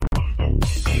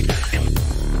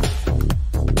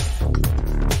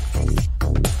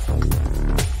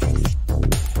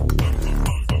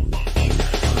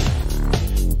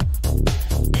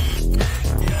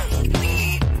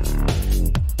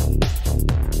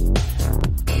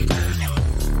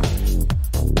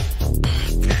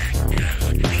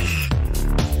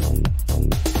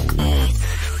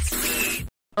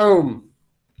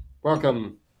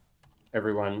Welcome,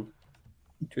 everyone,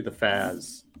 to the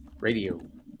Faz Radio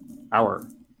Hour.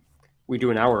 We do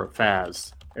an hour of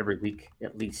Faz every week,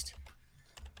 at least.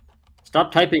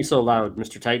 Stop typing so loud,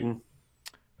 Mr. Titan.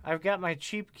 I've got my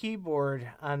cheap keyboard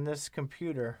on this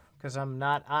computer because I'm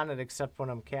not on it except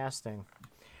when I'm casting.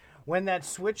 When that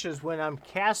switches, when I'm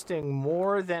casting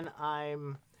more than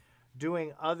I'm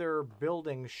doing other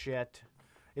building shit,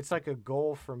 it's like a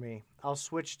goal for me. I'll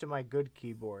switch to my good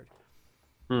keyboard.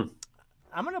 I'm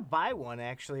gonna buy one,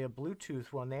 actually, a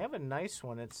Bluetooth one. They have a nice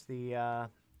one. It's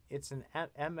it's an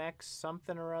MX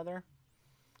something or other.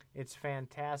 It's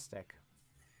fantastic.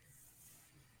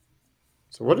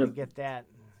 So what? Let me get that.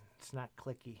 It's not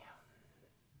clicky.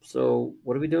 So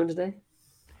what are we doing today?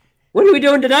 What are we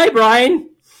doing today, Brian?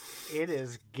 It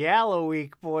is Gala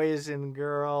week, boys and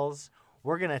girls.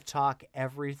 We're gonna talk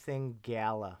everything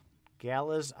Gala.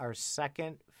 Gala's our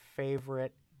second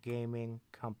favorite gaming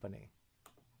company.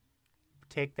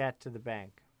 Take that to the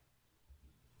bank.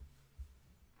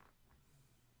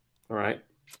 All right.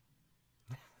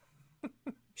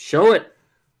 Show it.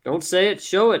 Don't say it.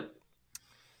 Show it.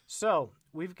 So,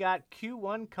 we've got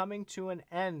Q1 coming to an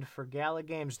end for Gala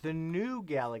Games. The new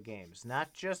Gala Games.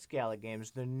 Not just Gala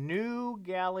Games. The new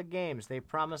Gala Games. They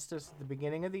promised us at the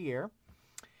beginning of the year.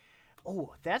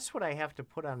 Oh, that's what I have to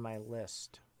put on my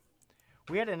list.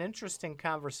 We had an interesting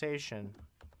conversation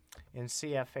in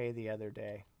CFA the other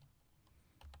day.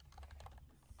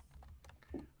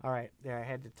 All right, there, I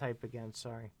had to type again,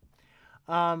 sorry.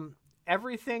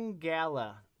 Everything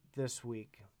Gala this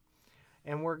week.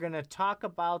 And we're going to talk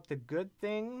about the good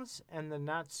things and the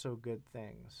not so good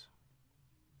things.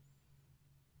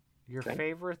 Your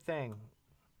favorite thing.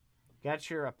 Got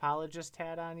your apologist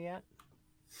hat on yet?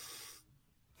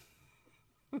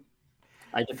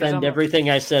 I defend everything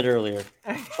I said earlier.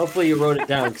 Hopefully you wrote it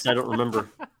down because I don't remember.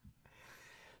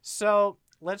 So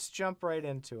let's jump right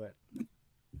into it.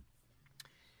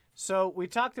 So we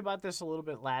talked about this a little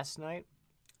bit last night.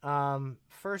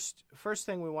 First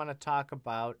thing we want to talk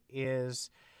about is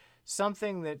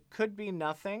something that could be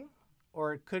nothing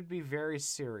or it could be very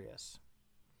serious.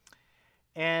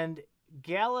 And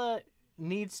Gala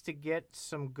needs to get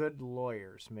some good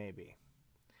lawyers, maybe.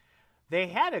 They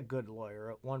had a good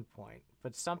lawyer at one point,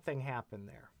 but something happened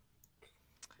there.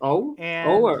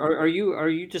 Are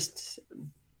you just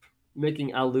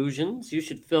making allusions? You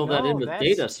should fill that in with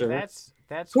data, sir. That's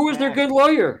who is their good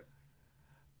lawyer?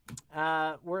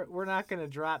 We're not going to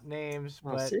drop names,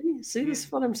 but see, this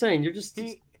is what I'm saying. You're just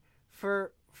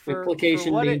for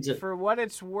what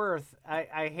it's worth.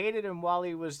 I hated him while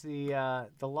he was the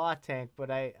law tank,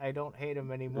 but I don't hate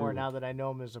him anymore now that I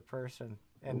know him as a person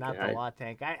and not the law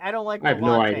tank. I don't like the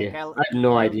law tank. I have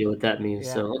no idea what that means.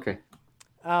 Yeah. So okay.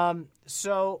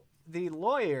 So the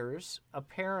lawyers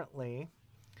apparently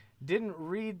didn't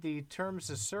read the terms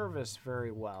of service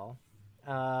very well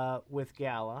with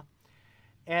Gala,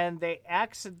 and they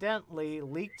accidentally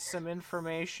leaked some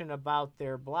information about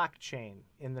their blockchain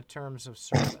in the terms of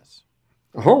service.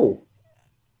 Oh.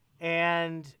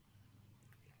 And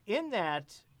in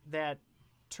that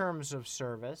terms of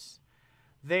service,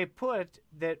 they put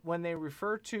that when they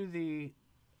refer to the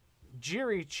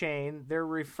Jiri chain, they're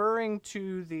referring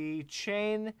to the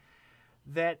chain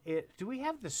that it... Do we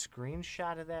have the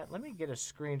screenshot of that? Let me get a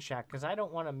screenshot because I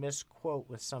don't want to misquote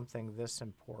with something this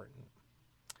important.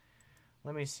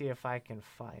 Let me see if I can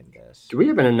find this. Do we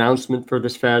have an announcement for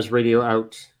this Faz Radio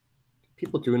out?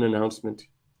 People do an announcement.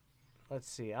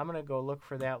 Let's see. I'm going to go look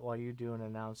for that while you do an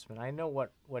announcement. I know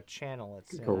what channel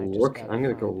it's in. I'm going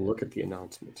to go look at the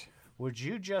announcement. Would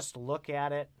you just look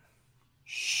at it?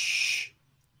 Shh.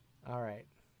 All right.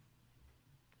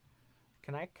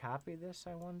 Can I copy this,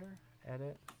 I wonder?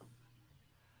 Edit?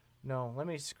 No, let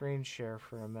me screen share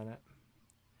for a minute.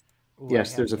 Ooh,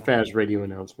 yes, there's a Faz Radio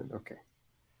announcement. Okay.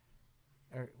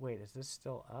 Wait, is this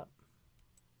still up?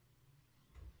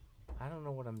 I don't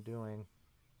know what I'm doing.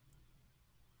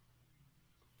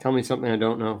 Tell me something I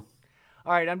don't know.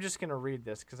 All right, I'm just going to read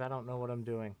this because I don't know what I'm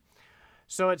doing.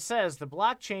 So it says, the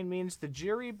blockchain means the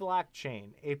Jiri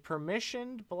blockchain, a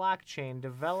permissioned blockchain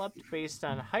developed based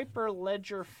on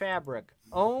Hyperledger Fabric,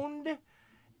 owned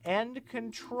and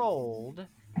controlled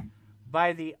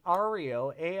by the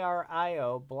ARIO,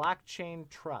 A-R-I-O, Blockchain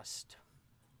Trust.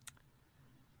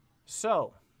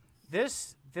 So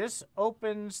this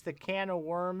opens the can of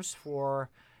worms for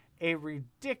a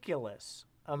ridiculous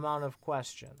amount of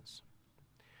questions.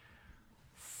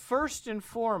 First and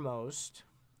foremost,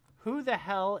 who the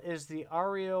hell is the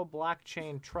ARIO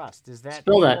Blockchain Trust? Is that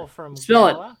people from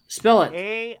Gala? Spell it.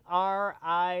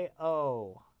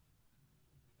 A-R-I-O.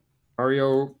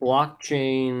 ARIO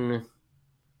Blockchain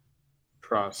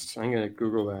trust. I'm going to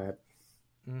Google that.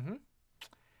 Mm-hmm.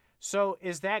 So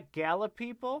is that Gala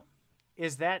people?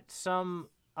 Is that some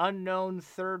unknown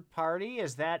third party?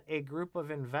 Is that a group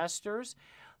of investors?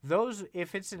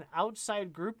 If it's an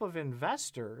outside group of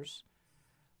investors,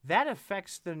 that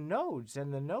affects the nodes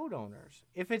and the node owners.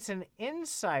 If it's an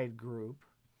inside group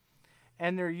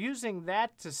and they're using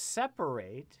that to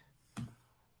separate,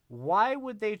 why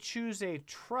would they choose a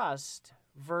trust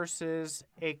versus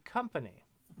a company?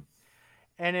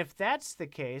 And if that's the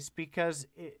case, because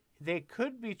they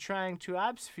could be trying to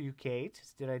obfuscate.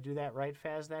 Did I do that right,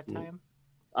 Faz, that time?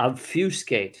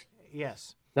 Obfuscate.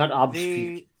 Yes. Not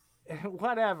obfuscate.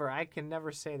 Whatever. I can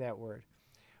never say that word.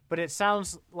 But it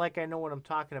sounds like I know what I'm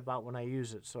talking about when I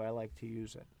use it, so I like to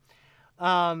use it.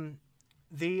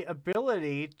 The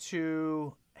ability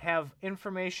to have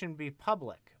information be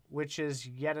public, which is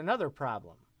yet another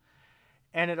problem.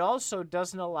 And it also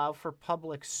doesn't allow for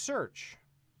public search,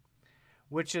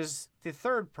 which is the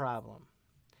third problem.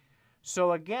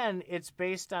 So again, it's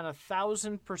based on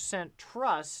 1,000%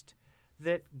 trust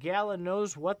that Gala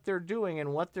knows what they're doing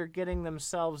and what they're getting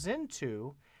themselves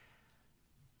into.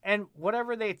 And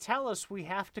whatever they tell us, we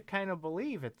have to kind of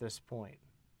believe at this point.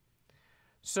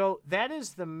 So that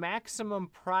is the maximum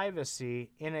privacy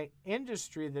in an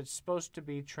industry that's supposed to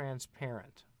be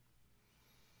transparent.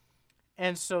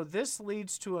 And so this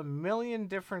leads to a million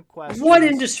different questions. What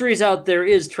industries out there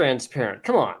is transparent?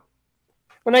 Come on.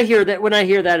 When I hear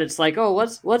that, it's like, oh,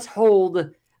 let's hold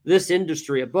this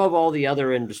industry above all the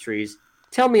other industries.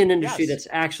 Tell me an industry that's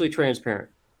actually transparent.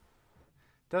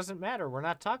 Doesn't matter. We're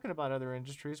not talking about other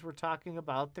industries. We're talking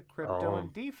about the crypto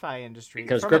and DeFi industry.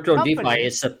 Because crypto and DeFi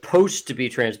is supposed to be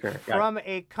transparent. From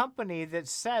a company that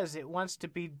says it wants to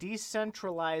be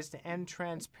decentralized and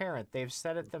transparent. They've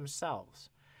said it themselves.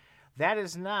 That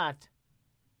is not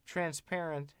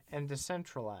transparent and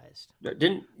decentralized.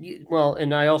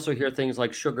 And I also hear things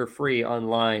like sugar-free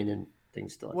online and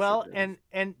things like that. Well, and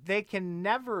they can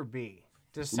never be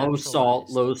decentralized. Low salt,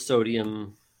 low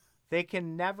sodium. They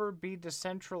can never be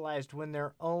decentralized when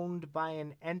they're owned by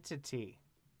an entity.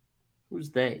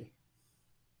 Who's they?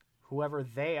 Whoever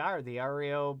they are, the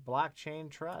REO Blockchain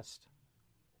Trust.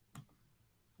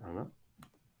 I don't know.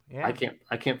 Yeah. I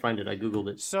can't find it. I Googled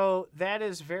it. So that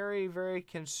is very, very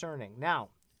concerning. Now,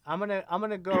 I'm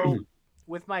gonna go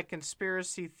with my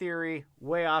conspiracy theory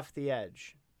way off the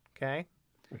edge. Okay?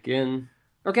 Again.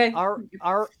 Okay.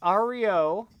 Our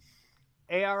REO,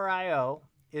 ARIO,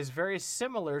 is very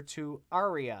similar to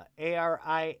ARIA,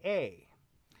 ARIA,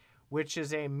 which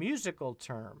is a musical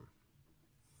term.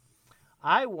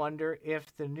 I wonder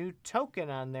if the new token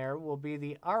on there will be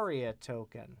the ARIA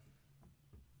token.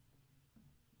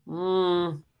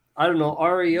 I don't know.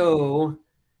 REO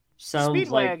sounds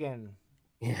Speedwagon.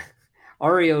 Yeah.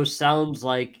 REO sounds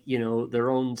like, their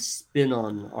own spin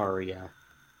on ARIA.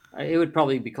 It would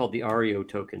probably be called the REO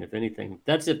token, if anything.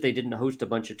 That's if they didn't host a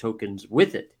bunch of tokens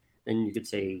with it. Then you could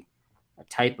say a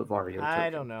type of REO token. I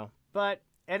don't know. But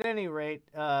at any rate,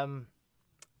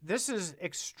 this is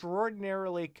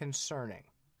extraordinarily concerning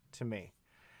to me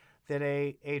that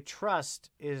a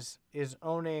trust is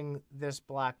owning this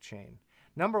blockchain.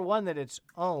 Number one, that it's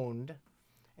owned,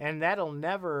 and that'll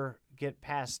never get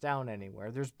passed down anywhere.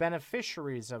 There's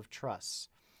beneficiaries of trusts,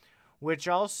 which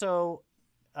also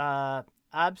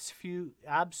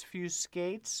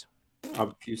obfuscates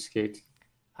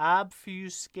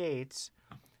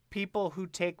people who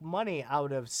take money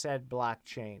out of said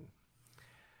blockchain.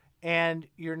 And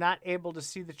you're not able to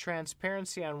see the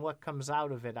transparency on what comes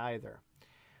out of it either.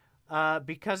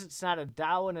 Because it's not a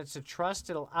DAO and it's a trust,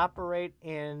 it'll operate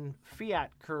in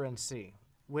fiat currency,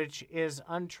 which is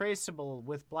untraceable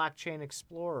with blockchain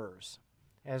explorers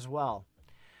as well.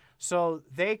 So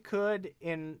they could,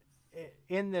 in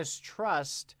this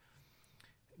trust,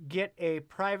 get a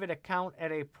private account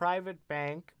at a private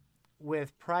bank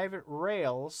with private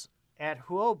rails at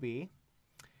Huobi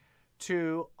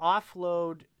to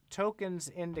offload tokens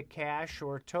into cash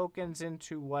or tokens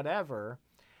into whatever,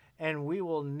 and we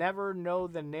will never know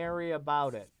the nary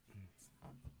about it.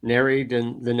 Narried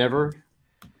in the never?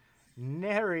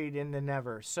 Narried in the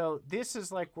never. So this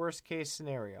is like worst case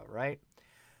scenario, right?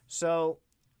 So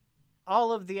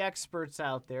all of the experts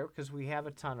out there, because we have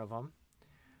a ton of them,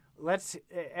 let's,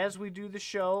 as we do the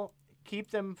show, keep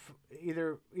them,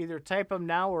 either type them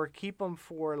now or keep them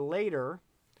for later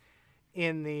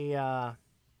in the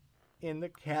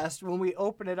cast when we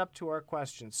open it up to our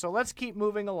questions. So let's keep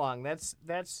moving along. That's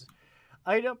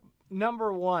item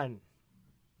number one.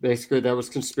 Basically, that was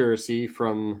conspiracy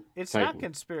from It's Titan. Not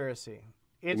conspiracy.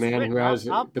 It's the man who has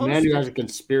a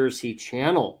conspiracy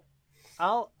channel.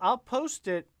 I'll post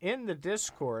it in the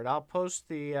Discord. I'll post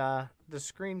the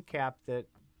screen cap that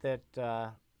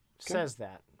says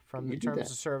that from the You do terms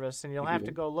that. of service, and you'll You do have to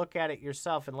that. go look at it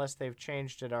yourself unless they've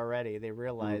changed it already. They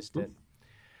realized Mhm. it.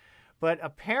 But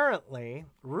apparently,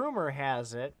 rumor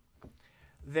has it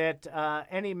that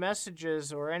any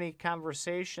messages or any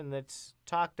conversation that's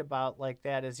talked about like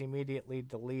that is immediately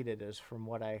deleted, is from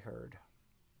what I heard.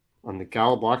 On the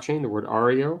Gala blockchain, the word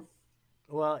Ario.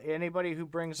 Well, anybody who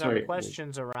brings up Sorry,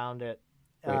 questions around it,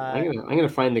 wait. uh, I'm gonna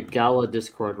find the Gala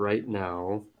Discord right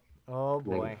now. oh Like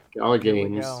boy, Gala here we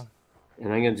Games, go.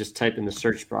 and I'm gonna just type in the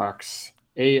search box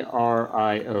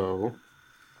ARIO,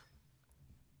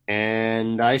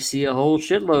 and I see a whole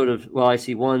shitload of. Well, I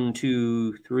see one,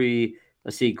 two, three.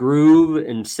 Let's see, Groove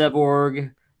and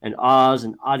Seborg and Oz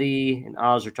and Adi and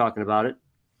Oz are talking about it.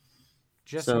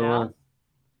 Just So, now?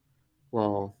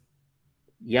 well,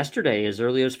 yesterday as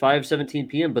early as 5:17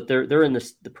 p.m. But they're in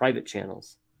the private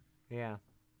channels. Yeah.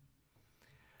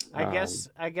 Um,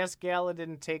 I guess Gala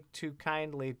didn't take too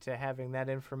kindly to having that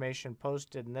information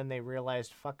posted, and then they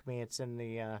realized, fuck me, it's in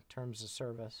the terms of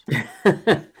service.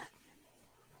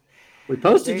 we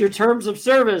posted They your terms of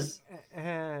service. Why'd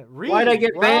I read.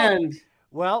 get banned?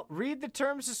 Well, read the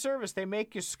terms of service. They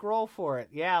make you scroll for it.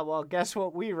 Yeah. Well, guess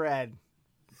what we read.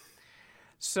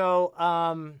 So,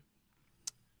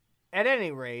 at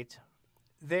any rate,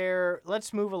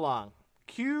 let's move along.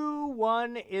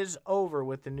 Q1 is over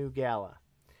with the new Gala.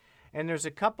 And there's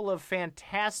a couple of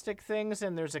fantastic things,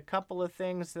 and there's a couple of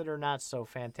things that are not so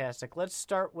fantastic. Let's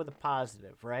start with a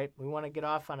positive, right? We want to get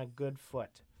off on a good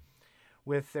foot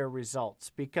with their results,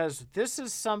 because this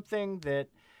is something that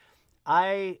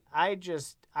I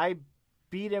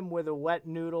beat him with a wet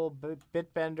noodle,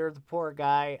 Bitbender, the poor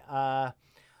guy.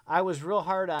 I was real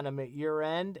hard on him at year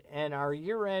end, and our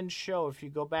year end show, if you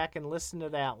go back and listen to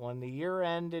that one, the year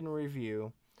end in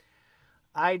review,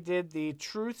 I did the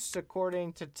Truths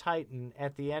According to Titan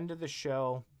at the end of the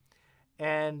show,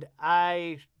 and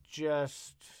I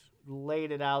just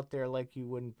laid it out there like you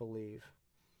wouldn't believe.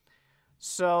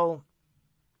 So,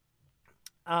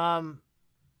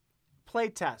 play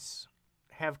tests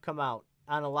have come out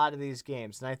on a lot of these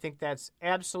games, and I think that's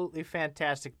absolutely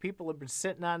fantastic. People have been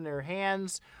sitting on their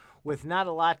hands with not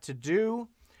a lot to do,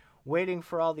 waiting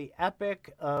for all the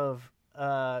epic of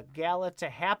Gala to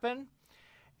happen.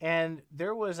 And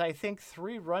there was, I think,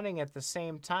 3 running at the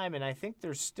same time, and I think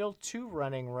there's still 2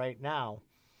 running right now.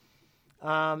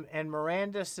 And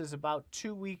Mirandus is about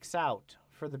 2 weeks out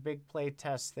for the big play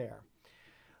test there.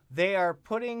 They are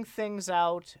putting things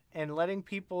out and letting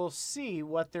people see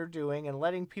what they're doing and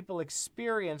letting people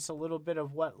experience a little bit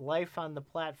of what life on the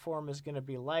platform is going to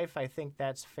be like. I think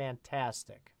that's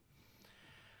fantastic.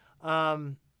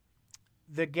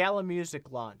 The Gala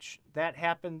Music launch, that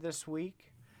happened this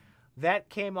week. That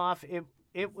came off.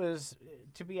 It was,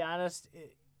 to be honest,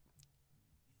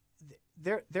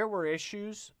 there were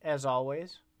issues as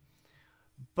always,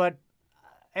 but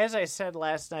as I said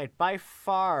last night, by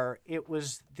far it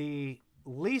was the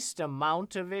least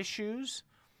amount of issues,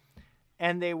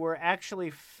 and they were actually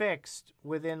fixed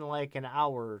within like an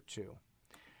hour or two.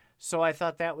 So I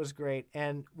thought that was great,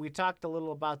 and we talked a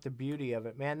little about the beauty of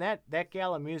it. Man, that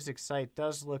Gala Music site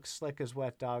does look slick as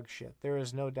wet dog shit. There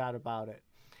is no doubt about it.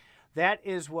 That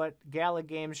is what Gala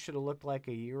Games should have looked like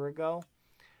a year ago.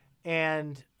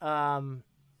 And I'm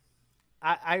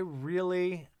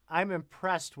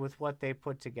impressed with what they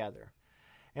put together.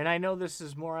 And I know this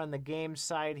is more on the game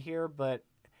side here, but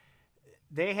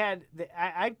they had,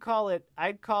 I'd call it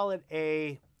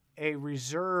a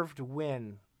reserved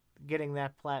win getting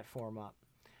that platform up.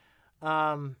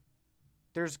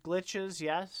 There's glitches,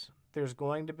 yes. There's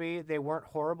going to be. They weren't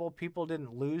horrible. People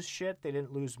didn't lose shit. They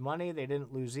didn't lose money. They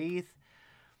didn't lose ETH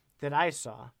that I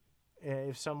saw.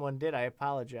 If someone did, I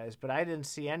apologize. But I didn't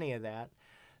see any of that.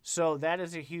 So that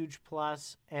is a huge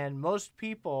plus. And most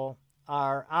people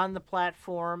are on the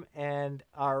platform and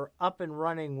are up and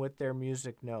running with their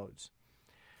music nodes.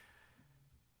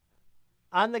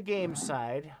 On the game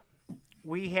side,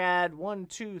 we had 1,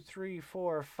 2, 3,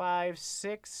 4, 5,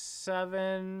 6,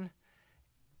 7,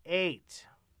 8.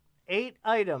 8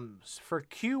 items for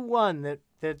Q1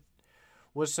 that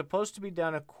was supposed to be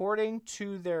done according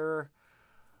to their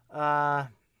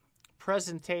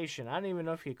presentation. I don't even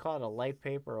know if you call it a light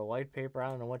paper or a white paper. I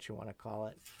don't know what you want to call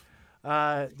it.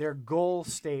 Their goal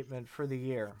statement for the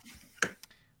year.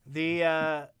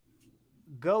 The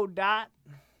Go Dot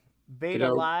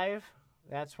Beta Live,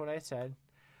 that's what I said.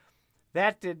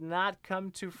 That did not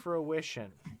come to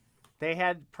fruition. They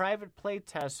had private play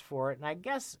tests for it, and I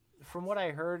guess from what I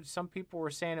heard, some people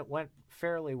were saying it went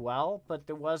fairly well, but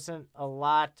there wasn't a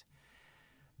lot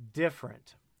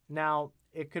different. Now,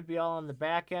 it could be all on the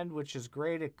back end, which is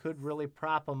great. It could really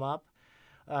prop them up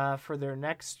for their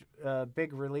next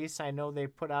big release. I know they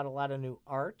put out a lot of new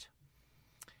art.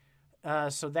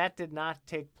 So that did not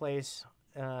take place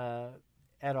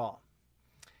at all.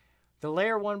 The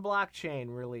Layer 1 blockchain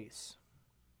release.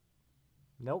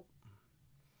 Nope.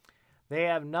 They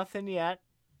have nothing yet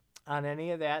on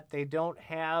any of that. They don't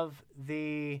have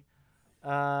the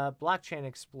Blockchain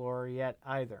Explorer yet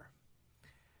either.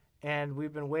 And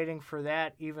we've been waiting for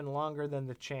that even longer than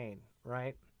the chain,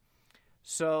 right?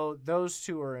 So those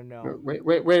two are a no. Wait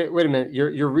a minute.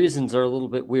 Your reasons are a little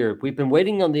bit weird. We've been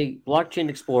waiting on the Blockchain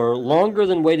Explorer longer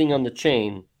than waiting on the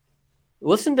chain.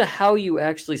 Listen to how you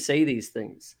actually say these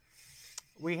things.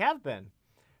 We have been.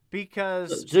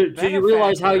 Because do you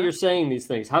realize how you're saying these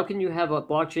things? How can you have a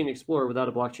Blockchain Explorer without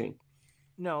a blockchain?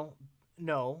 No.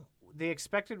 The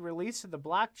expected release of the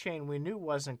blockchain we knew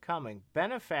wasn't coming.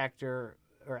 Benefactor,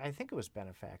 or I think it was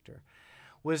Benefactor,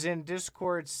 was in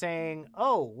Discord saying,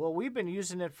 oh, well, we've been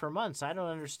using it for months. I don't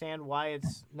understand why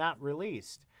it's not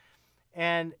released.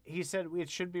 And he said it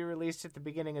should be released at the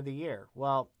beginning of the year.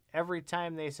 Well, every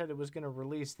time they said it was going to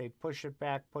release, they'd push it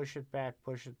back.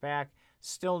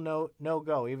 Still no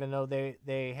go, even though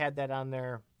they had that on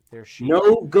their sheet.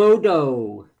 No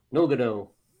Godot. No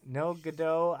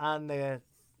Godot on the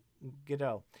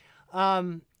Godot.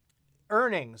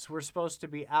 Earnings were supposed to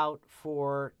be out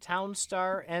for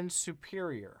Townstar and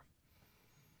Superior.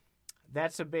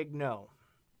 That's a big no.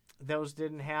 Those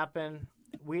didn't happen.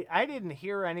 I didn't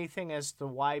hear anything as to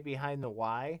why behind the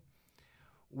why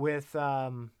with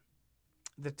the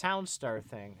Townstar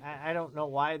thing. I don't know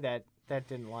why that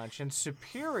didn't launch. And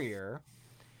Superior,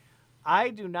 I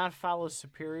do not follow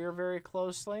Superior very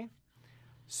closely,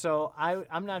 so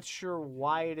I'm not sure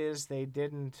why it is they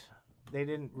didn't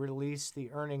release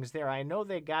the earnings there. I know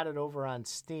they got it over on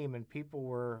Steam and people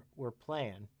were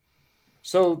playing.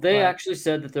 So they actually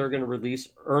said that they're going to release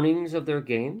earnings of their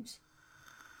games?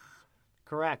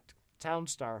 Correct.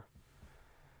 Townstar.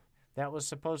 That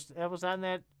was on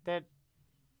that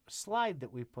slide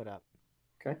that we put up.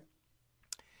 Okay.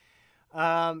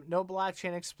 No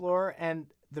Blockchain Explorer, and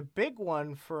the big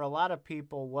one for a lot of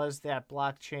people was that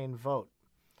blockchain vote.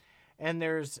 And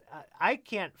I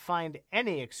can't find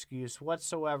any excuse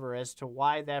whatsoever as to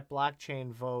why that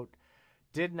blockchain vote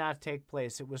did not take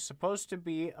place. It was supposed to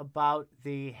be about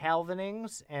the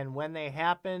halvenings and when they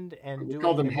happened and We doing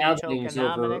call them the halvenings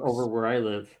over where I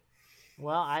live.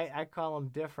 Well, I call them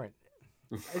different.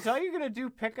 Is all you're going to do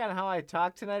pick on how I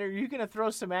talk tonight, or are you going to throw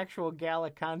some actual Gala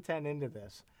content into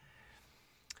this?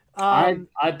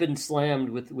 I've been slammed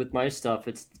with my stuff.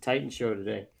 It's the Titan show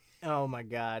today. Oh my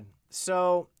God!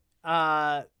 So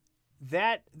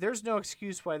there's no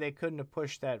excuse why they couldn't have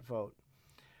pushed that vote.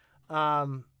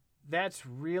 That's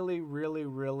really, really,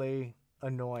 really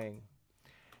annoying.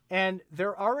 And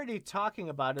they're already talking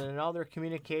about it in all their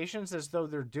communications as though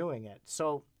they're doing it.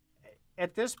 So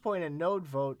at this point, a node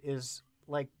vote is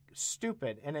like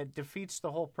stupid, and it defeats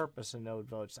the whole purpose of node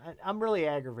votes. I'm really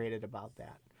aggravated about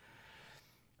that.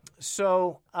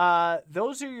 So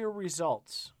those are your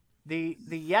results. The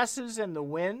yeses and the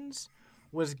wins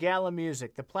was Gala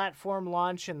Music, the platform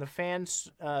launch and the fan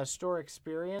store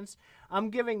experience. I'm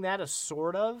giving that a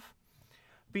sort of,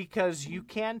 because you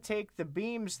can take the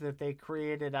beams that they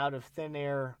created out of thin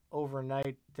air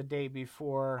overnight the day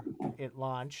before it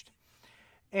launched,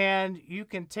 and you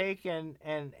can take and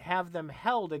have them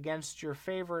held against your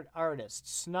favorite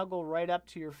artist. Snuggle right up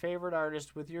to your favorite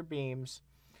artist with your beams,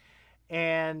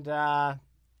 and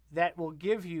that will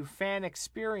give you fan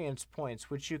experience points,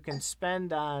 which you can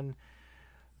spend on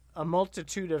a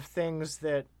multitude of things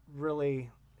that really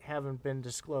haven't been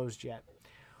disclosed yet.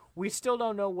 We still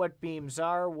don't know what beams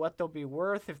are, what they'll be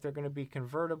worth, if they're going to be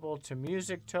convertible to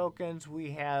music tokens.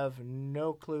 We have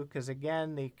no clue because,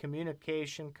 again, the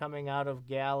communication coming out of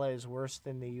Gala is worse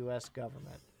than the U.S.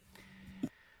 government.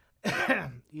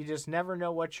 You just never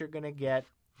know what you're going to get,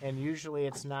 and usually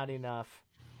it's not enough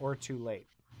or too late.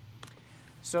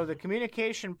 So the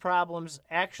communication problems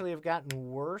actually have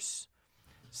gotten worse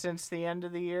since the end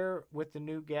of the year with the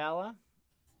new Gala.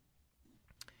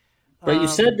 But you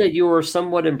said that you were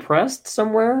somewhat impressed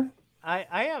somewhere? I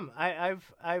am.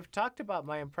 I've talked about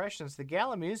my impressions. The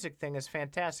Gala Music thing is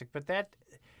fantastic, but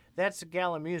that's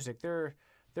Gala Music. They're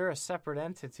a separate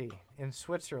entity in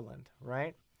Switzerland,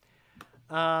 right?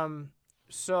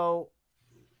 So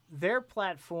their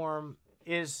platform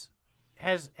has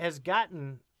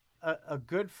gotten a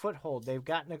good foothold. They've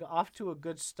gotten off to a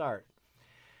good start.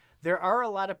 There are a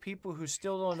lot of people who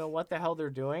still don't know what the hell they're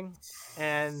doing,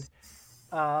 and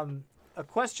a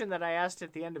question that I asked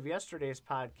at the end of yesterday's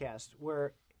podcast,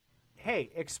 where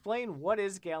hey, explain what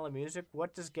is Gala Music?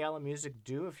 What does Gala Music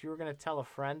do? If you were going to tell a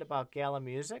friend about Gala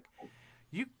Music,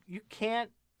 you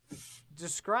can't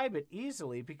describe it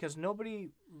easily because nobody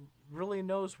really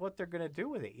knows what they're going to do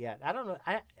with it yet. I don't know.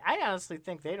 I honestly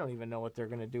think they don't even know what they're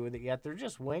going to do with it yet. They're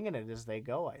just winging it as they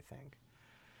go, I think.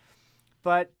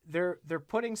 But they're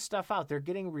putting stuff out. They're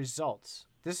getting results.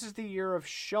 This is the year of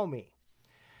show me,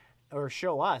 or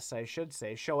show us, I should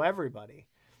say, show everybody.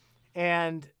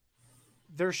 And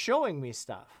they're showing me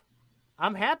stuff.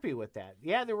 I'm happy with that.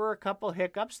 Yeah, there were a couple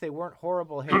hiccups. They weren't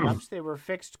horrible hiccups. They were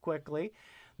fixed quickly.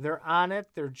 They're on it.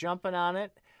 They're jumping on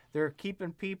it. They're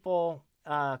keeping people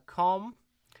calm,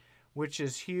 which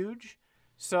is huge.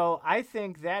 So I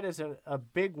think that is a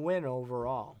big win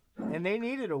overall. And they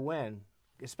needed a win,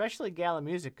 especially Gala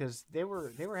Music, because they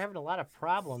were having a lot of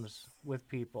problems with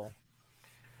people.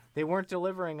 They weren't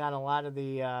delivering on a lot of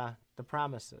the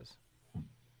promises.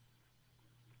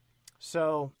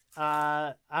 So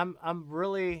I'm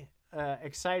really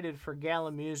excited for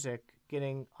Gala Music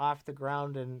getting off the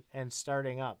ground and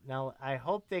starting up. Now, I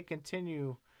hope they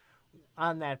continue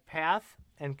on that path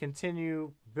and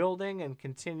continue building and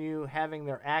continue having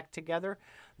their act together.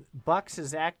 Bucks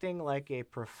is acting like a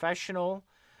professional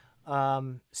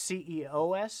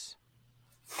CEOs.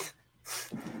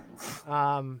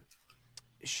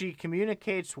 She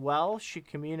communicates well. She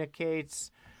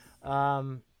communicates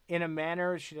in a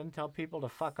manner. She doesn't tell people to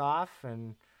fuck off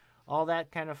and all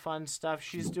that kind of fun stuff.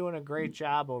 She's doing a great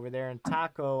job over there. And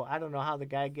Taco, I don't know how the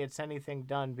guy gets anything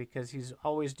done because he's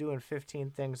always doing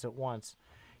 15 things at once.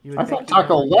 I thought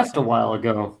Taco left a while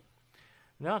ago.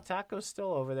 No, Taco's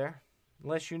still over there.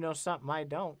 Unless you know something I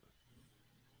don't.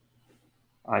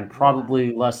 I'm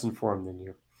probably less informed than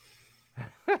you.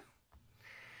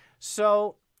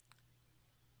 So,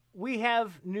 we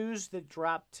have news that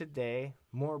dropped today.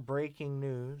 More breaking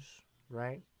news,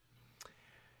 right?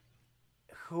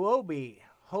 Hobio,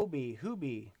 Hubio,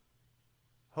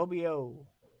 Huobi,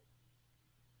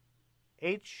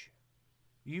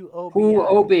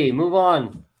 move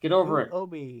on. Get over it.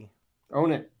 Huobi.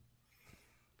 Own it.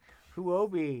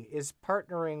 Huobi is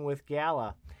partnering with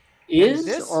Gala. Is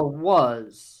or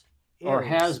was or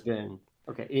has been?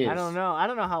 Okay, is. I don't know. I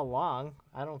don't know how long.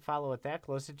 I don't follow it that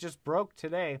close. It just broke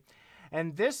today.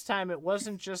 And this time it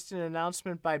wasn't just an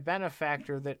announcement by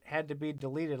Benefactor that had to be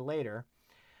deleted later.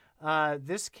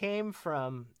 This came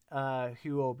from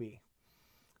Huobi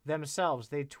themselves.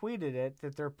 They tweeted it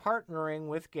that they're partnering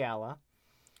with Gala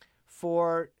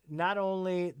for not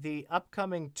only the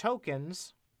upcoming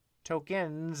tokens,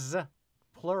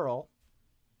 plural.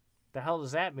 The hell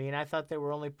does that mean? I thought they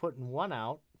were only putting one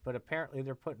out, but apparently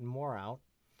they're putting more out.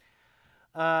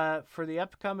 For the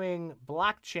upcoming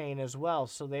blockchain as well.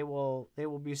 So they will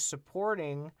be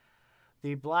supporting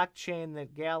the blockchain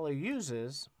that Gala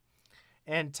uses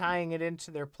and tying it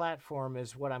into their platform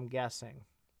is what I'm guessing.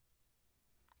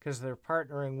 Because they're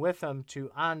partnering with them to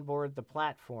onboard the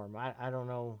platform. I don't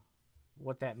know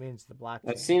what that means, the blockchain.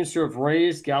 That seems to have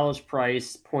raised Gala's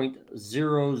price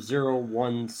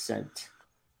 0.001 cent.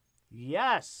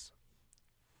 Yes.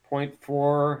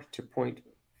 0.4 to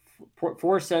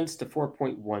 0.4 cents to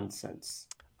 4.1 cents.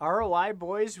 ROI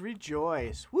boys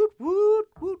rejoice. Woot, woot,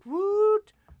 woot,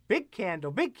 woot. Big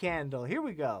candle, big candle. Here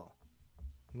we go.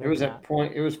 Maybe it was not.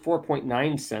 It was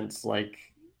 4.9 cents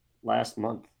like last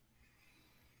month.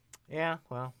 Yeah,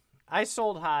 well, I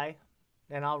sold high,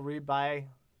 and I'll rebuy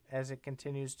as it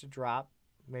continues to drop.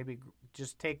 Maybe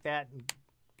just take that and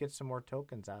get some more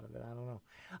tokens out of it. I don't know.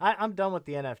 I'm done with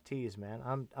the NFTs,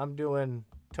 man. I'm doing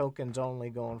tokens only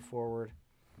going forward.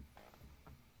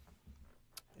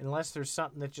 Unless there's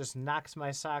something that just knocks my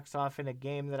socks off in a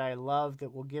game that I love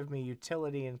that will give me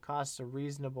utility and costs a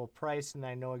reasonable price, and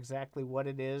I know exactly what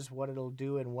it is, what it'll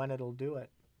do, and when it'll do it.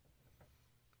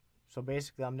 So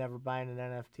basically, I'm never buying an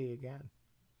NFT again.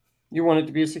 You want it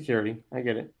to be a security. I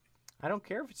get it. I don't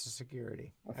care if it's a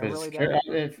security.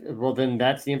 Well, then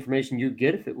that's the information you'd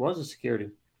get if it was a security.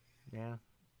 Yeah.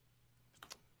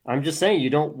 I'm just saying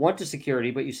you don't want a security,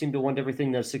 but you seem to want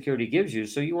everything that security gives you,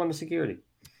 so you want a security.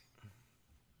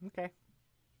 Okay.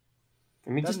 I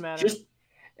mean, just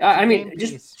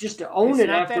just own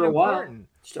it after a while.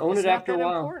 Just own it after a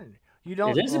while. Important. You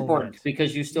don't. It is important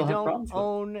because you still have problems. You don't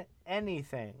own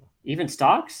anything. Even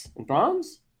stocks and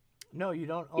bonds. No, you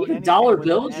don't own even dollar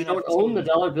bills. You don't own the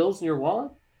dollar bills in your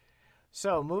wallet.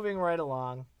 So moving right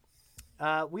along,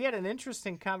 we had an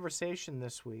interesting conversation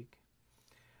this week.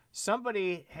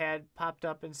 Somebody had popped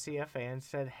up in CFA and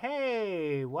said,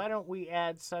 hey, why don't we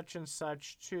add such and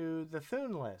such to the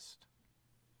Thune list?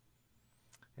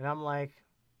 And I'm like,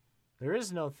 there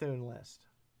is no Thune list.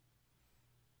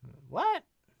 What?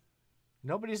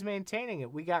 Nobody's maintaining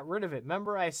it. We got rid of it.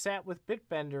 Remember, I sat with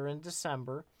Bitbender in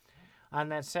December on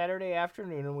that Saturday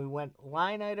afternoon, and we went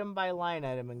line item by line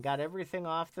item and got everything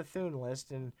off the Thune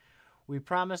list, and we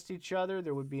promised each other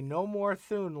there would be no more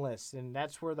Thune lists, and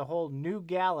that's where the whole new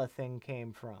Gala thing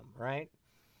came from, right?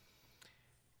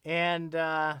 And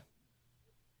no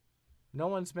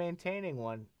one's maintaining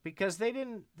one because they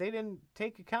didn't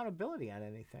take accountability on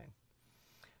anything.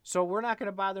 So we're not going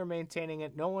to bother maintaining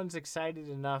it. No one's excited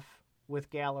enough with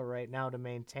Gala right now to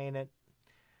maintain it.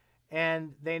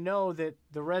 And they know that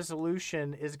the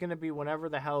resolution is going to be whenever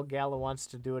the hell Gala wants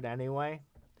to do it anyway.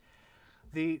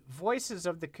 The voices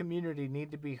of the community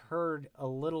need to be heard a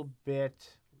little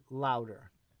bit louder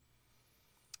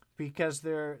because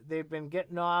they've been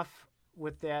getting off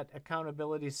with that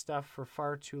accountability stuff for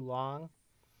far too long.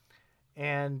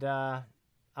 And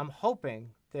I'm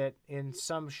hoping that in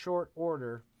some short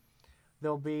order,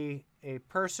 there'll be a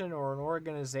person or an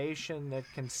organization that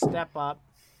can step up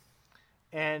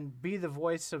and be the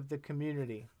voice of the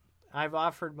community. I've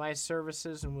offered my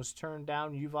services and was turned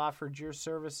down. You've offered your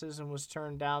services and was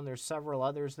turned down. There's several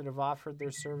others that have offered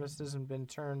their services and been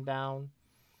turned down.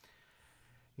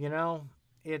 You know,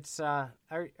 it's are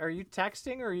you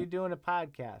texting or are you doing a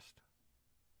podcast?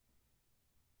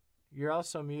 You're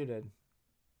also muted.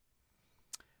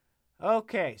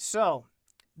 Okay, so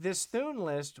this Thune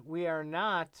list, we are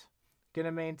not going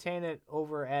to maintain it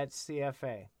over at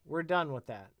CFA. We're done with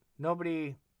that.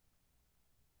 Nobody's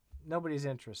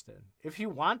interested. If you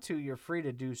want to, you're free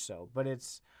to do so, but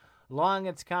it's long,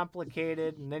 it's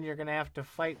complicated, and then you're going to have to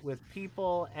fight with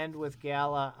people and with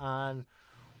Gala on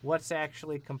what's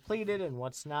actually completed and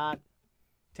what's not.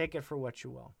 Take it for what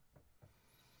you will.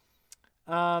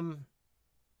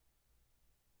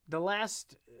 The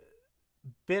last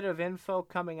bit of info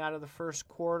coming out of the first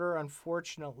quarter,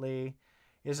 unfortunately,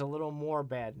 is a little more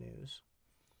bad news.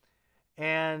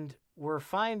 And we're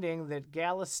finding that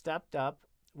Gala stepped up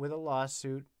with a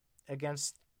lawsuit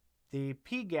against the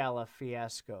P-Gala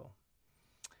fiasco.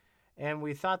 And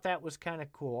we thought that was kind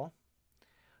of cool,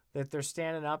 that they're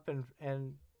standing up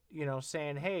and you know,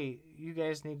 saying, hey, you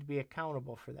guys need to be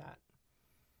accountable for that.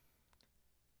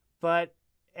 But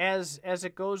as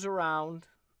it goes around,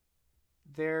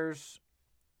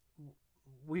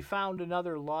 we found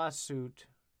another lawsuit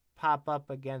pop up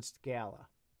against Gala.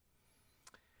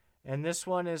 And this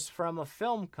one is from a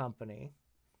film company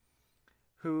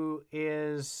who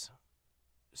is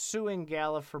suing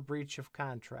Gala for breach of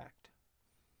contract.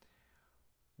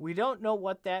 We don't know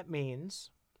what that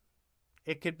means.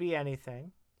 It could be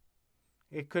anything.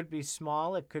 It could be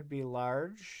small. It could be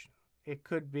large. It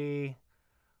could be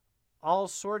all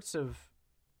sorts of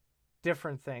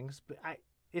different things. But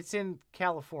it's in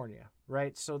California,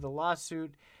 right? So the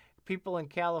lawsuit, people in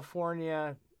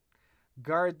California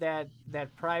guard that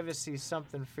privacy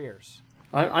something fierce.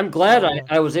 I'm glad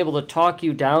I was able to talk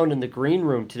you down in the green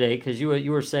room today because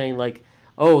you were saying like,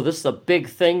 oh, this is a big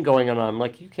thing going on. I'm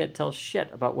like, you can't tell shit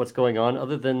about what's going on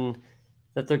other than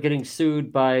that they're getting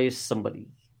sued by somebody.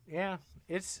 Yeah,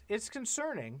 it's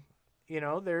concerning. You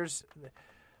know, there's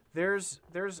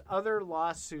other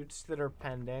lawsuits that are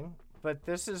pending, but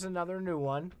this is another new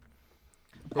one.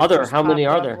 How many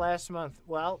are there? Last month.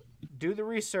 Well, do the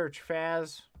research,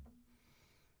 Faz.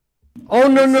 Oh,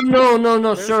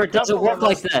 no, sir. It doesn't work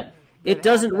like that. It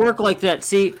doesn't work like that.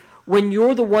 See, when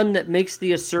you're the one that makes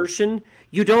the assertion,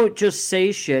 you don't just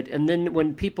say shit, and then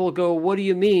when people go, what do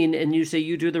you mean? And you say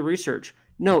you do the research.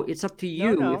 No, it's up to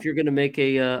you if you're going to make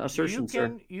a assertion,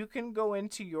 sir. You can go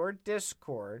into your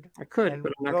Discord. I could,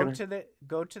 but I'm not going to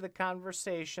go to the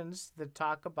conversations that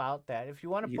talk about that. If you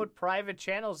want to put private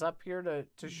channels up here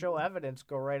to show evidence,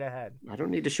 go right ahead. I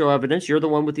don't need to show evidence. You're the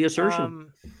one with the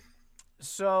assertion.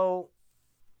 So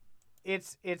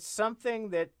it's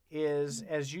something that is,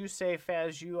 as you say,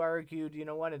 Faz, you argued, you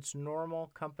know what, it's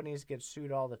normal. Companies get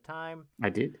sued all the time. I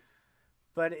did.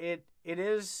 But it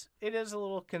is a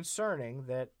little concerning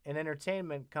that an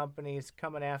entertainment company is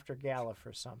coming after Gala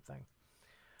for something.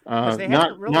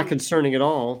 Not concerning at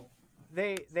all.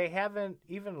 They haven't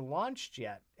even launched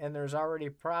yet, and there's already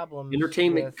problems.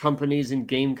 Entertainment companies and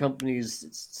game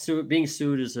companies being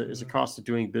sued is a cost of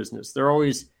doing business. They're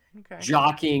always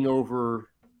jockeying over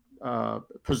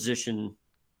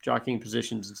jockeying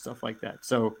positions and stuff like that.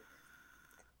 So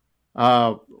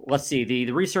let's see.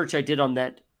 The research I did on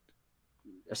that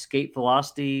Escape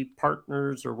Velocity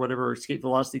Partners or whatever Escape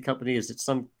Velocity company is, it's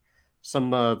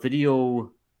some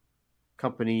video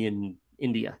company in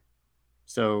India.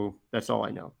 So that's all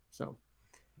I know. So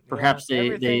perhaps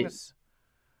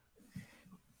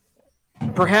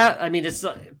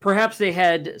perhaps they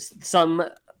had some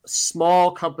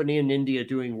small company in India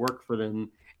doing work for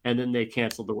them, and then they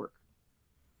canceled the work.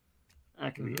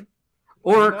 That could be it.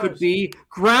 Or it could be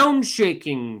ground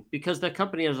shaking because that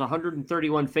company has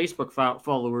 131 Facebook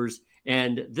followers,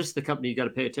 and this is the company you got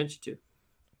to pay attention to.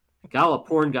 Gala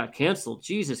porn got canceled.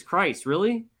 Jesus Christ,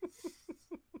 really?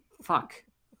 Fuck.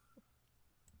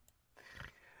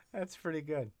 That's pretty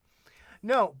good.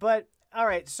 No, but all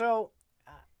right. So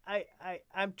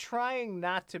I'm trying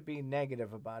not to be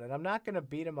negative about it. I'm not going to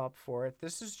beat him up for it.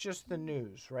 This is just the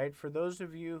news, right? For those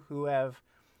of you who have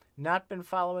not been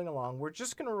following along, we're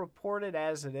just going to report it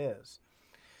as it is.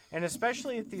 And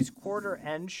especially at these quarter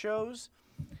end shows,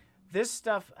 this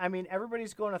stuff, I mean,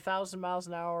 everybody's going 1,000 miles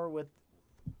an hour with,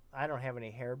 I don't have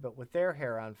any hair, but with their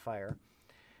hair on fire.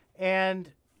 And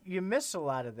you miss a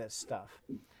lot of this stuff.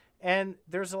 And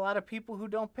there's a lot of people who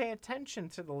don't pay attention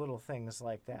to the little things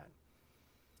like that.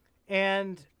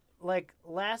 And like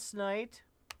last night,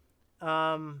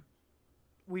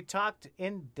 we talked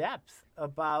in depth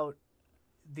about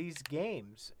these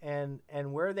games and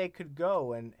where they could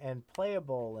go and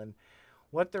playable and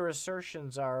what their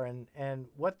assertions are and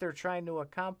what they're trying to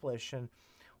accomplish and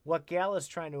what Gala's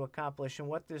trying to accomplish and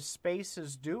what this space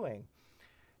is doing.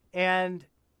 And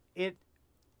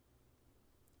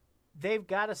they've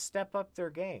got to step up their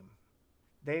game.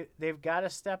 They've got to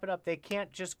step it up. They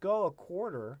can't just go a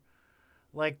quarter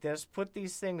like this, put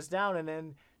these things down, and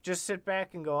then just sit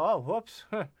back and go, oh, whoops,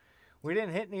 we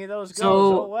didn't hit any of those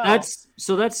goals. Oh, well.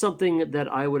 That's something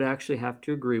that I would actually have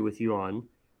to agree with you on,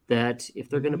 that if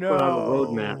they're going to put out a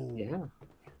roadmap,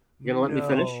 you're going to let me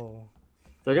finish?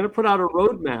 If they're going to put out a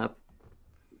roadmap,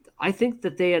 I think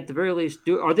that they at the very least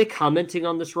are they commenting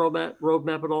on this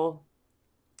roadmap at all?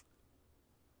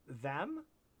 Them?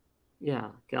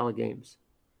 Yeah, Gala Games.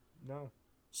 No.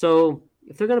 So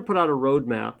if they're going to put out a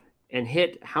roadmap and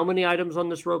hit how many items on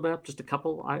this roadmap? Just a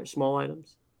couple small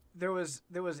items? There was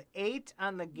 8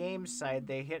 on the game side.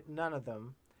 They hit none of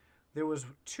them. There was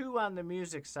 2 on the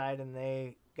music side, and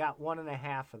they got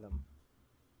 1.5 of them.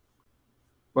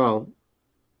 Well,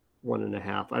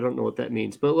 1.5. I don't know what that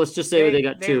means, but let's just say they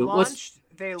got 2.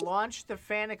 They launched the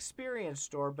fan experience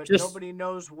store, but nobody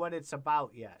knows what it's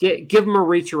about yet. Give them a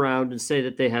reach around and say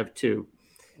that they have 2.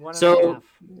 1.5.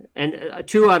 And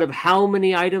 2 out of how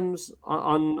many items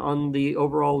on the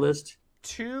overall list?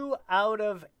 2 out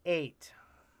of 8.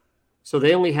 So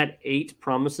they only had 8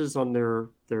 promises on their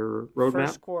roadmap?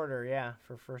 First quarter, yeah,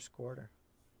 for first quarter.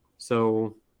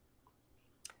 So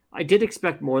I did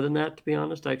expect more than that, to be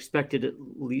honest. I expected at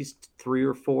least 3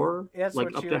 or 4. That's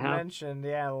like what up you to had half. mentioned,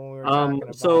 yeah, when we were talking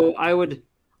about so it.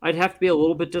 I'd have to be a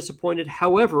little bit disappointed.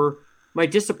 However, my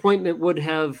disappointment would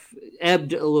have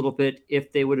ebbed a little bit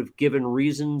if they would have given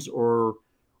reasons or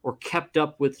kept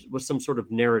up with some sort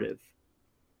of narrative.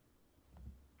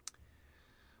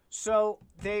 So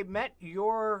they met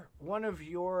one of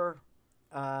your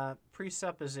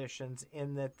presuppositions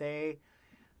in that they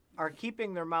are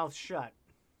keeping their mouth shut.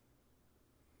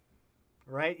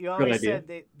 Right? You always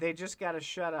said they just got to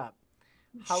shut up.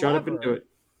 Shut up and do it.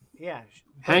 Yeah.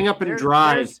 Hang up and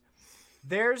drive.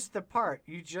 There's the part.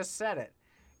 You just said it.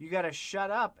 You got to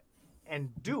shut up and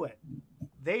do it.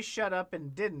 They shut up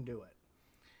and didn't do it.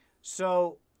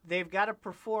 So they've got to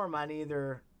perform on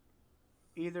either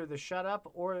the shut up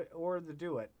or the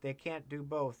do it. They can't do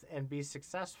both and be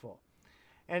successful.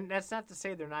 And that's not to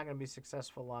say they're not going to be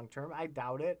successful long term. I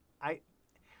doubt it.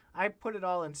 I put it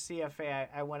all in CFA.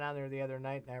 I went on there the other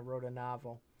night and I wrote a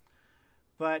novel.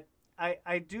 But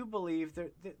I do believe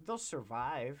they'll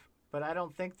survive, but I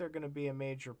don't think they're going to be a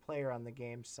major player on the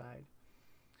game side.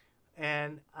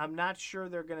 And I'm not sure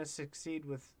they're going to succeed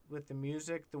with the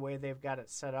music the way they've got it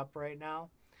set up right now.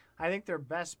 I think their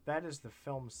best bet is the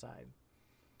film side.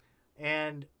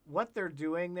 And what they're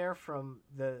doing there from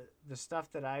the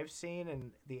stuff that I've seen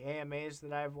and the AMAs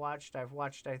that I've watched,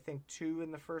 I think 2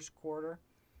 in the first quarter.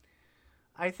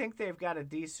 I think they've got a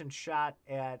decent shot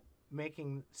at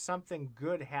making something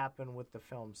good happen with the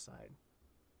film side.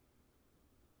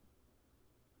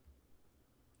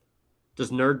 Does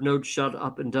Nerd Node shut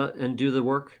up and do the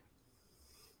work?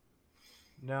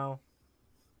 No.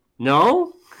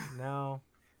 No? No.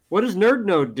 What does Nerd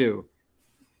Node do?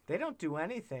 They don't do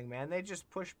anything, man. They just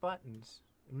push buttons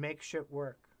and make shit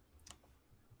work.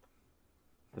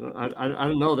 I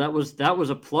don't know. That was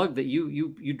a plug that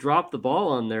you dropped the ball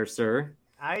on there, sir.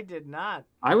 I did not.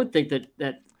 I would think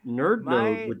that Nerd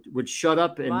Node would shut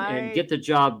up and get the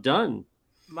job done.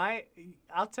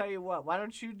 I'll tell you what. Why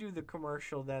don't you do the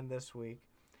commercial then this week?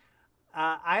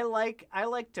 I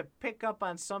like to pick up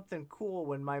on something cool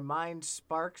when my mind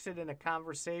sparks it in a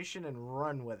conversation and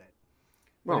run with it.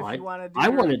 But Well, if you want to I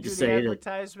wanted to do say the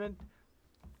advertisement,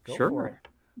 that. go for it.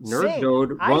 Nerd Sing.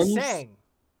 Node I runs. sang.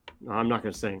 No, I'm not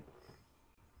going to sing.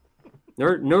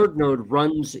 Nerd Node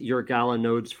runs your Gala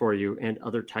nodes for you and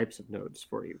other types of nodes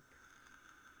for you.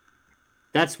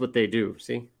 That's what they do.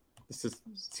 See,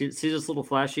 see this little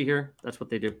flashy here. That's what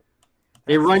they do.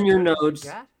 They run your nodes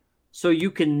so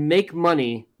you can make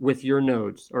money with your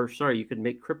nodes. Or sorry, you can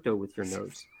make crypto with your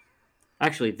nodes.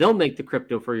 Actually, they'll make the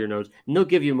crypto for your nodes, and they'll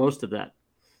give you most of that.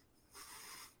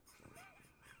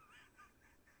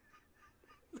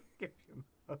 Give you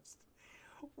most.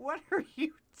 What are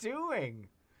you doing?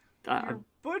 You're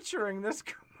butchering this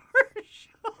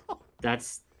commercial.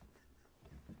 That's.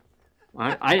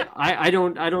 I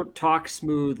don't talk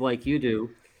smooth like you do.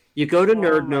 You go to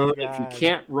Nerd Node if you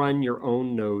can't run your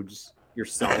own nodes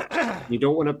yourself. You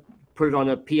don't want to put it on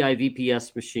a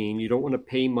PIVPS machine. You don't want to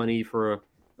pay money for a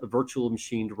virtual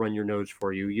machine to run your nodes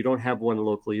for you. You don't have one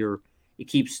locally, or it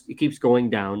keeps going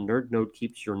down. Nerd Node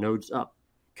keeps your nodes up,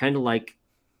 kind of like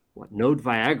what Node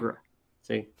Viagra.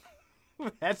 See,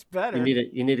 that's better.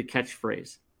 You need a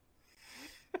catchphrase.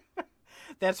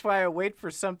 That's why I wait for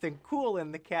something cool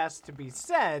in the cast to be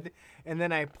said, and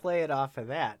then I play it off of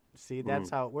that. See,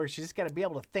 that's how it works. You just got to be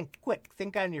able to think quick,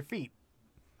 think on your feet.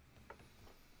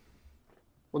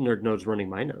 Well, Nerd Node's running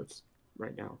my nodes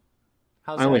right now.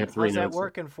 I only have 3 nodes. How's that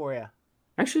working for you?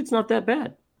 Actually, it's not that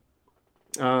bad.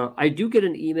 I do get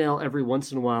an email every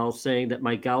once in a while saying that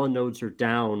my Gala nodes are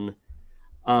down,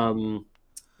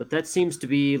 but that seems to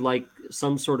be like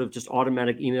some sort of just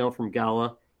automatic email from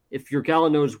Gala. If your Gala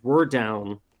nodes were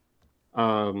down,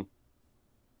 a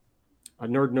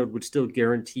Nerd Node would still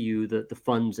guarantee you the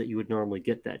funds that you would normally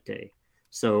get that day.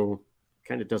 So it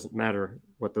kind of doesn't matter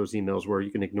what those emails were.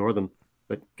 You can ignore them,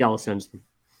 but Gala sends them.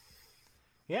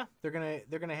 Yeah, they're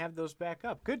gonna have those back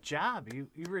up. Good job. You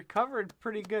recovered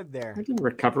pretty good there. I didn't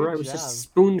recover. I was just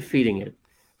spoon feeding it.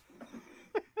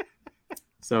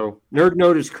 So Nerd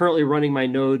Node is currently running my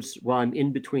nodes while I'm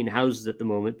in between houses at the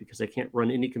moment because I can't run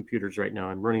any computers right now.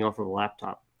 I'm running off of a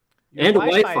laptop and a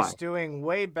Wi-Fi. Is doing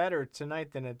way better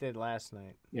tonight than it did last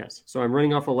night. Yes. So I'm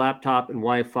running off a laptop and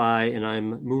Wi-Fi, and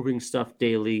I'm moving stuff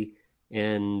daily,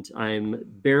 and I'm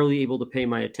barely able to pay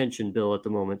my attention bill at the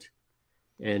moment.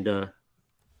 And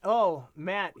oh,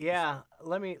 Matt, yeah.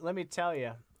 Let me tell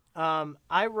you.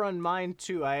 I run mine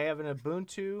too. I have an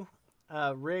Ubuntu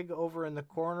rig over in the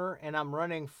corner, and I'm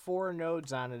running 4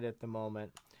 nodes on it at the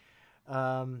moment.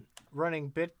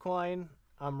 Running Bitcoin.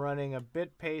 I'm running a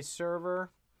BitPay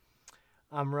server.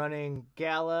 I'm running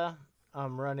Gala.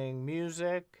 I'm running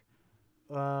music.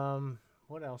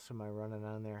 What else am I running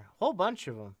on there? A whole bunch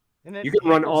of them. And you can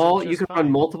run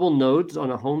run multiple nodes on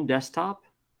a home desktop.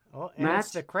 Oh, and Matt?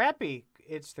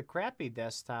 It's the crappy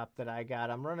desktop that I got.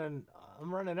 I'm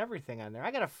running everything on there.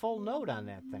 I got a full node on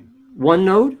that thing. One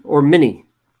node or mini?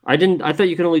 I thought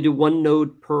you could only do one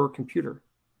node per computer.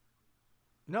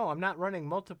 No, I'm not running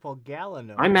multiple Gala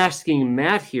nodes. I'm asking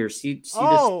Matt here. See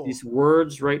these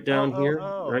words right down here,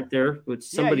 right there, which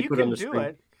somebody put on the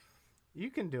screen. You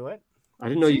can do it. I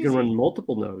didn't know you can run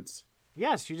multiple nodes.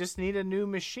 Yes, you just need a new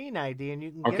machine ID, and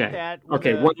you can get that.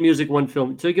 One music, one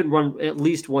film. So you can run at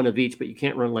least one of each, but you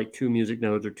can't run like 2 music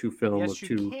nodes or 2 film. Yes,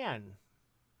 you can.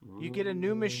 You get a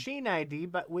new machine ID,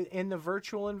 but within the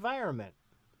virtual environment.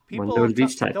 One node of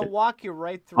each type. They'll walk you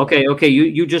right through. Okay.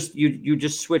 You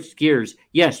just switched gears.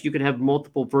 Yes, you can have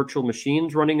multiple virtual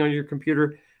machines running on your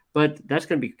computer, but that's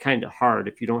going to be kind of hard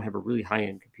if you don't have a really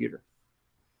high-end computer.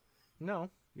 No,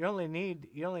 you only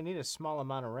need a small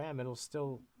amount of RAM. It'll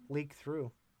still leak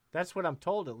through. That's what I'm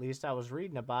told, at least. I was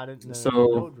reading about it in the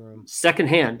node room.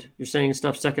 Secondhand. You're saying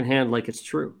stuff secondhand like it's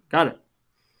true. Got it.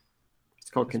 It's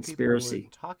called conspiracy.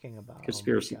 Talking about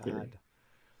conspiracy theory.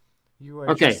 You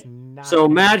are okay. So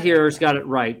Matt here has got it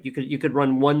right. You could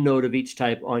run one node of each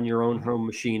type on your own home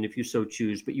machine if you so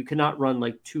choose, but you cannot run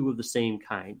like 2 of the same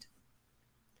kind.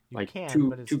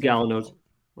 Two Gala nodes.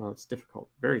 Well, it's difficult,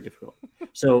 very difficult.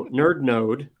 So Nerd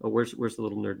Node, where's the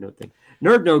little Nerd Node thing?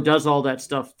 Nerd Node does all that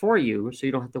stuff for you, so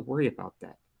you don't have to worry about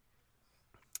that.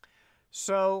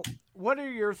 So what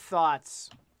are your thoughts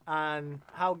on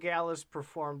how Gala's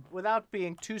performed without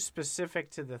being too specific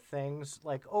to the things?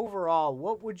 Like overall,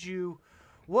 what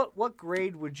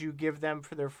grade would you give them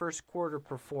for their first quarter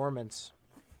performance?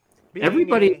 Being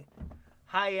Everybody a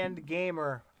high-end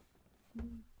gamer.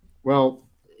 Well,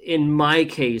 in my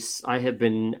case, I have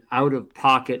been out of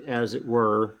pocket, as it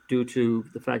were, due to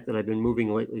the fact that I've been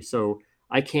moving lately. So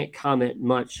I can't comment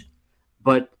much,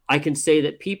 but I can say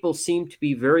that people seem to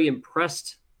be very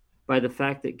impressed by the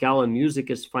fact that Gala music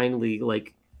is finally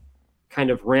kind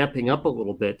of ramping up a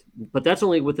little bit, but that's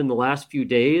only within the last few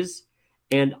days.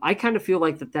 And I kind of feel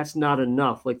like that's not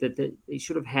enough, like that they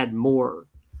should have had more.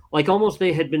 Like almost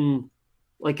they had been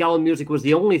like Gala Music was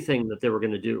the only thing that they were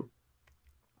going to do.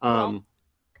 Well,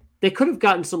 They could have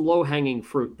gotten some low hanging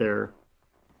fruit there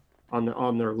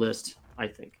on their list, I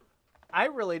think. I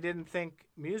really didn't think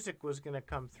music was going to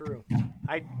come through.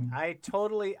 I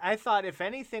thought if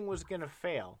anything was going to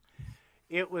fail,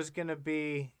 it was going to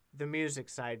be the music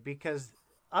side because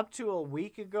up to a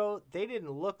week ago, they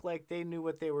didn't look like they knew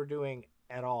what they were doing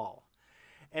at all.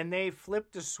 And they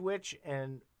flipped a switch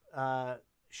and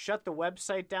shut the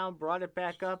website down, brought it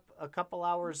back up a couple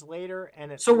hours later,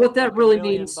 and it So what looked that like a really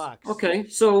million means, bucks. okay,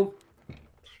 so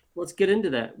let's get into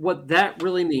that. What that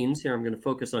really means, here I'm going to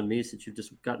focus on me since you've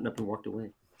just gotten up and walked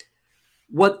away.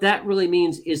 What that really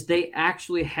means is they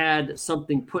actually had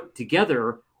something put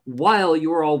together while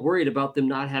you were all worried about them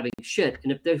not having shit.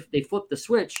 And if they flipped the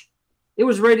switch, it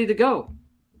was ready to go.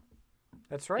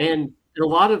 That's right. And in a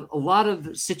lot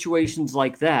of situations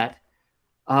like that,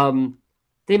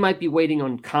 they might be waiting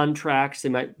on contracts. They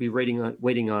might be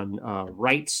waiting on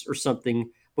rights or something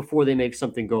before they make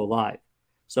something go live.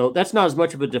 So that's not as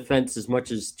much of a defense as much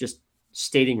as just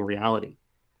stating reality.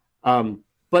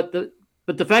 But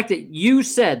the fact that you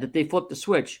said that they flipped the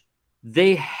switch,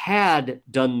 they had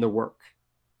done the work.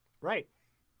 Right.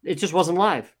 It just wasn't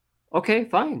live. Okay,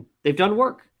 fine. They've done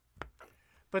work.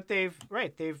 But they've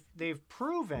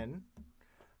proven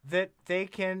that they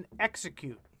can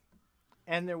execute.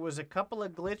 And there was a couple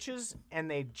of glitches and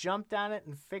they jumped on it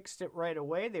and fixed it right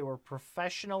away. They were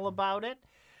professional about it.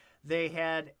 They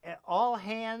had all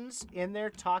hands in there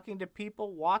talking to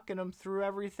people, walking them through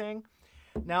everything.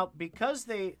 Now, because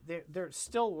they're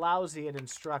still lousy at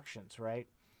instructions, right?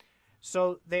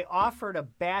 So they offered a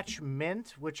batch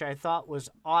mint, which I thought was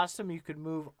awesome. You could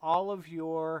move all of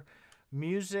your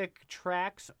music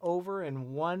tracks over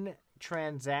in one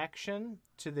transaction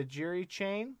to the Jiri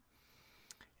chain.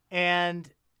 And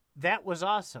that was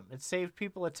awesome. It saved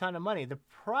people a ton of money. The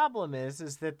problem is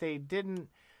that they didn't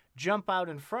jump out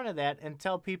in front of that and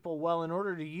tell people, well, in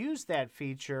order to use that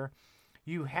feature,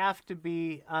 you have to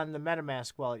be on the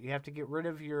MetaMask wallet. You have to get rid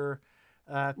of your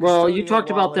well, you custodial talked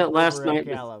about wallet that last over at night.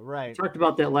 Gala, right? You talked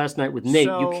about that last night with Nate.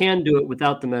 You So, can do it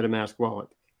without the MetaMask wallet.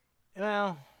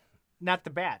 well, not the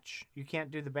batch. You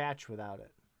can't do the batch without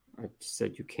it. I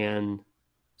said you can.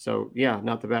 So yeah,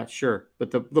 not the batch, sure.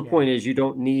 But the Yeah. point is, you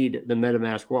don't need the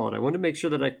MetaMask wallet. I wanted to make sure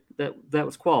that that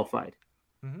was qualified.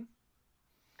 Mm-hmm.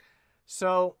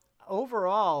 So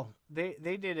overall, they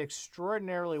did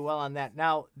extraordinarily well on that.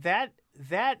 Now that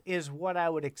is what I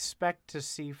would expect to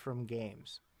see from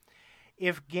games.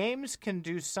 If games can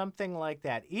do something like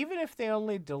that, even if they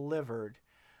only delivered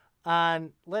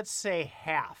on, let's say,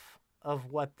 half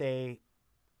of what they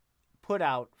put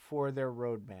out for their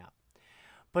roadmap,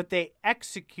 but they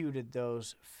executed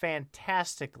those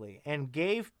fantastically and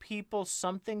gave people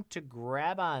something to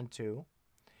grab onto,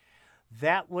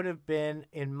 that would have been,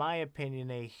 in my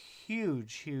opinion, a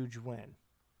huge, huge win.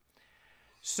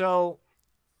 So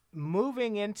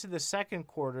moving into the second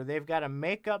quarter, they've got to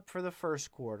make up for the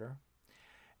first quarter,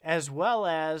 as well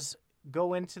as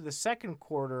go into the second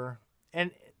quarter,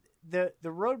 and the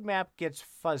roadmap gets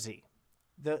fuzzy.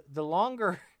 The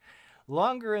longer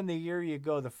in the year you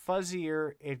go, the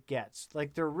fuzzier it gets.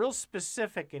 Like they're real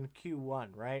specific in Q1,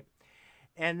 right?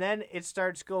 And then it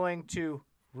starts going to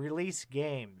release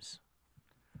games.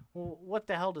 Well, what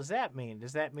the hell does that mean?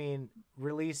 Does that mean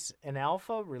release an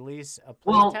alpha, release a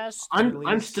playtest?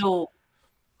 Well,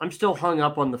 I'm still hung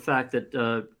up on the fact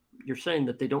that you're saying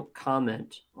that they don't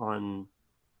comment on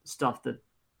stuff that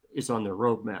is on their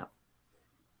roadmap.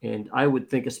 And I would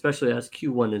think, especially as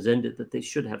Q1 has ended, that they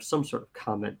should have some sort of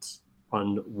comments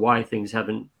on why things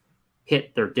haven't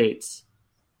hit their dates.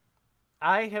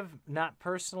 I have not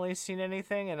personally seen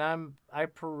anything, and I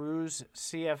peruse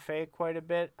CFA quite a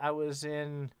bit. I was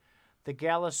in the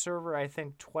Gala server, I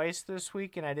think, twice this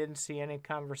week, and I didn't see any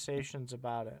conversations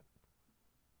about it.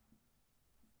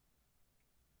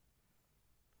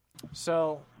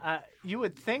 So you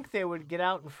would think they would get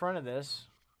out in front of this.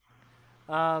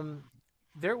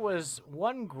 There was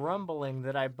one grumbling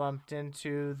that I bumped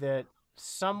into that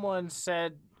someone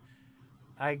said,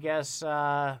 I guess,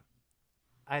 I'm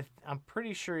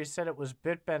pretty sure he said it was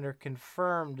Bitbender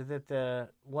confirmed that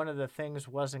one of the things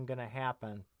wasn't going to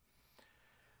happen.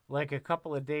 Like a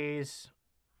couple of days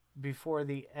before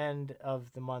the end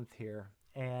of the month here.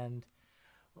 And,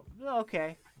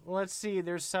 okay, let's see.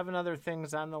 There's 7 other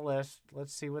things on the list.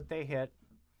 Let's see what they hit.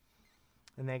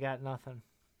 And they got nothing.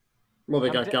 Well, they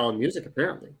got Gala Music,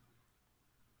 apparently.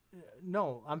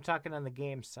 No, I'm talking on the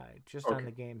game side. Just on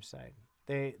the game side.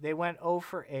 They went 0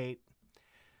 for 8.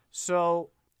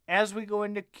 So, as we go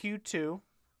into Q2,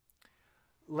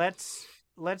 let's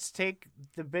take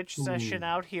the bitch session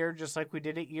out here just like we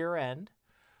did at year end.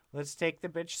 Let's take the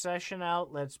bitch session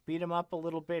out. Let's beat them up a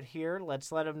little bit here.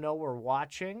 Let's let them know we're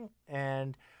watching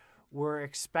and we're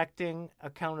expecting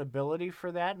accountability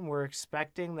for that, and we're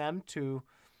expecting them to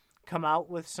come out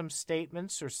with some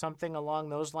statements or something along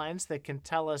those lines that can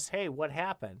tell us, hey, what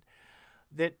happened?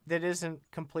 That isn't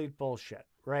complete bullshit,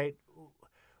 right?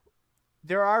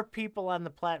 There are people on the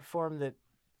platform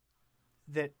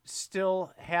that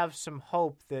still have some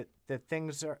hope that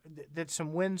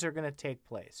some wins are going to take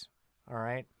place. All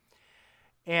right.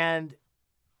 And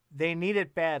they need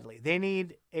it badly. They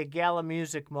need a Gala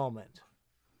music moment.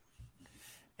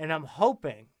 And I'm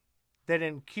hoping that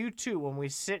in Q2, when we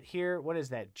sit here, what is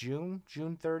that, June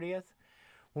 30th?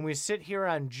 When we sit here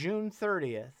on June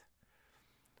 30th,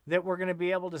 that we're going to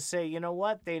be able to say, you know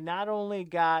what? They not only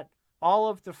got all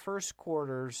of the first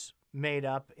quarters made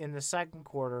up in the second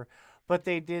quarter, but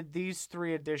they did these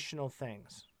 3 additional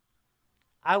things.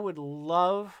 I would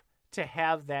love to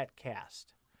have that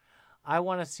cast. I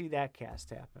want to see that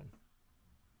cast happen.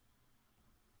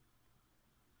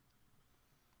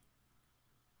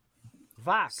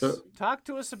 Vox. Talk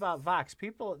to us about Vox.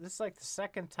 People, this is like the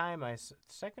second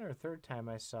or third time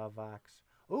I saw Vox.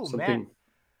 Ooh, something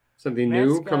Matt's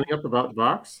new coming up about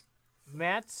Vox?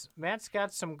 Matt's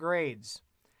got some grades.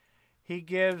 He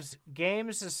gives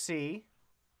games a C.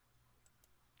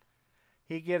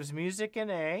 He gives music an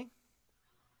A.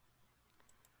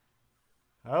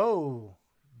 Oh,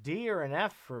 D or an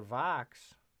F for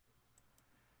Vox.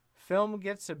 Film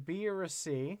gets a B or a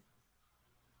C.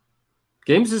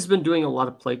 Games has been doing a lot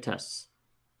of play tests.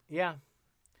 Yeah.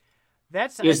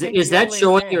 Is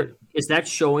that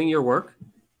showing your work?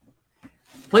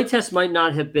 Play tests might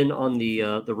not have been on the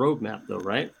roadmap though,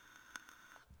 right?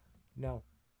 No.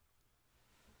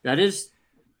 That is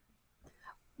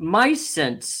my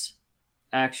sense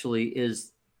actually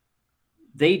is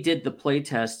they did the play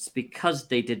tests because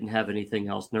they didn't have anything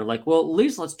else. And they're like, well, at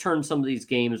least let's turn some of these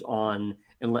games on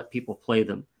and let people play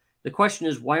them. The question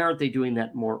is, why aren't they doing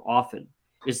that more often?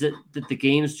 Is it that the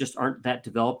games just aren't that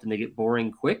developed and they get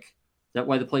boring quick? Is that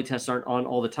why the playtests aren't on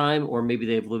all the time? Or maybe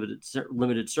they have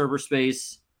limited server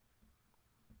space?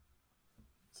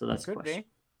 So that's the question.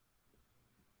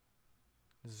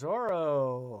 Be.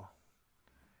 Zorro.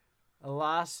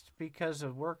 Lost because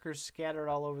of workers scattered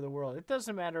all over the world. It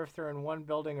doesn't matter if they're in one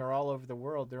building or all over the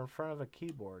world. They're in front of a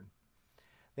keyboard.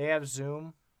 They have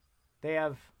Zoom. They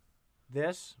have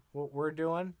this, what we're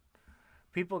doing.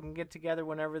 People can get together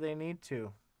whenever they need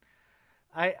to.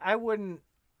 I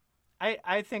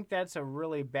think that's a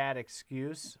really bad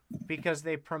excuse because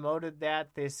they promoted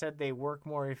that. They said they work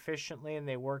more efficiently and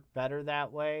they work better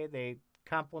that way. They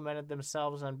complimented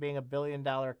themselves on being $1 billion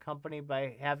company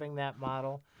by having that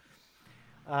model.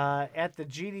 At the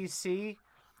GDC,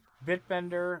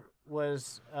 Bitbender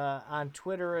was on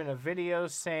Twitter in a video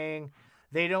saying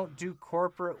they don't do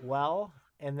corporate well,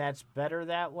 and that's better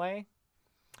that way.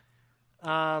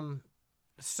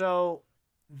 So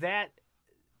that,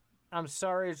 I'm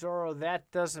sorry, Zorro,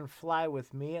 that doesn't fly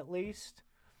with me at least.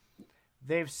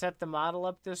 They've set the model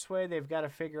up this way. They've got to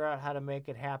figure out how to make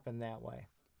it happen that way.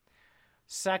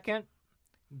 Second,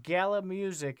 Gala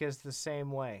Music is the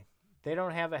same way. They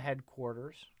don't have a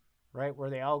headquarters, right,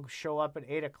 where they all show up at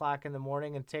 8 o'clock in the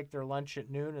morning and take their lunch at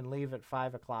noon and leave at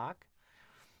 5 o'clock.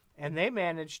 And they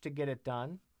managed to get it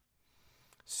done.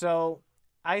 So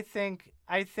I think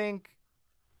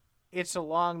it's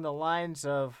along the lines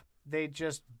of they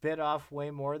just bit off way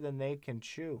more than they can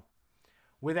chew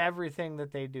with everything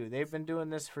that they do. They've been doing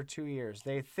this for 2 years.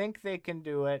 They think they can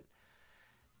do it,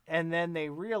 and then they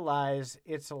realize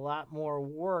it's a lot more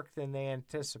work than they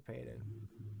anticipated.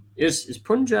 Is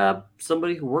Punjab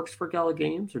somebody who works for Gala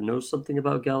Games or knows something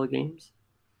about Gala Games?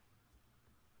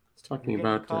 It's talking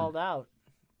about called out.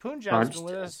 Punjab's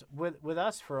been with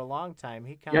us for a long time.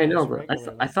 He I know, but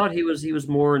I thought he was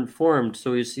more informed.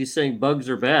 So he's saying bugs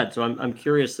are bad. So I'm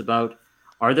curious about,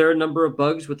 are there a number of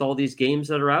bugs with all these games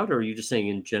that are out, or are you just saying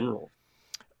in general?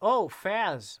 Oh,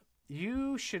 Faz,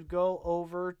 you should go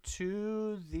over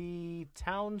to the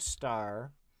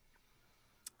Townstar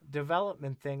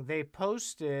development thing. They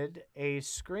posted a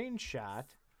screenshot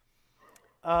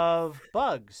of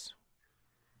bugs.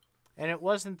 And it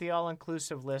wasn't the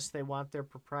all-inclusive list. They want their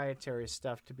proprietary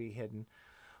stuff to be hidden.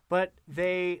 But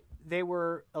they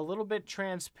were a little bit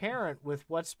transparent with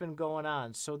what's been going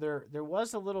on. So there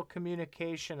was a little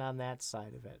communication on that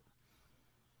side of it.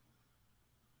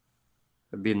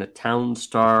 It'd be in the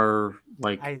Townstar,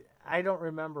 like... I don't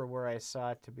remember where I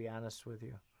saw it, to be honest with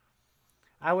you.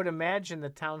 I would imagine the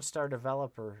Townstar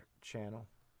developer channel.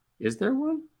 Is there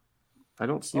one? I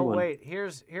don't see Oh one. wait, here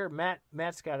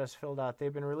Matt's got us filled out.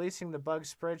 They've been releasing the bug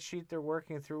spreadsheet they're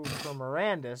working through for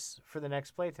Mirandus for the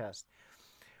next playtest.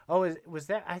 Oh, was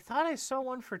that? I thought I saw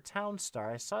one for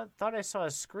Townstar. Thought I saw a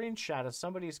screenshot of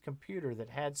somebody's computer that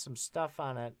had some stuff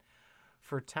on it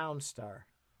for Townstar.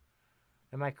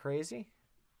 Am I crazy?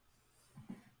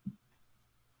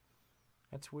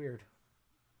 That's weird.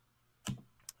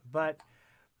 But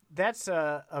that's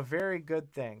a very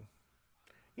good thing.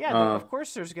 Yeah, of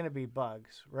course there's going to be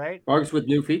bugs, right? Bugs with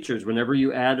new features. Whenever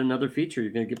you add another feature,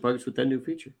 you're going to get bugs with that new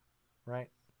feature. Right.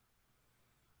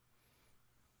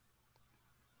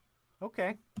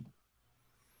 Okay.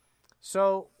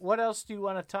 So, what else do you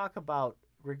want to talk about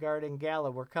regarding Gala?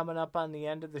 We're coming up on the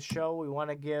end of the show. We want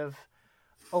to give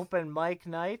open mic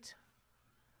night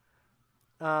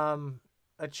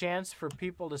a chance for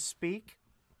people to speak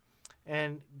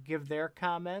and give their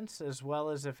comments, as well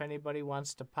as if anybody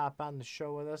wants to pop on the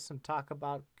show with us and talk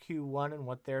about Q1 and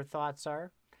what their thoughts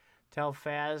are. Tell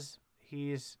Faz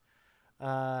he's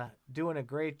doing a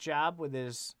great job with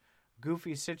his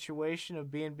goofy situation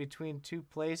of being between two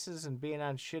places and being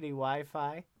on shitty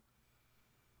Wi-Fi.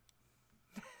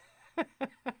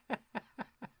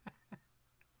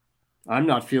 I'm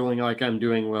not feeling like I'm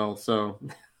doing well, so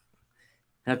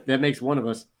that makes one of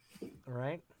us.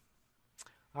 Right.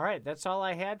 All right, that's all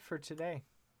I had for today.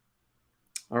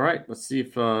 All right, let's see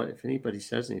if anybody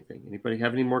says anything. Anybody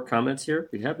have any more comments here?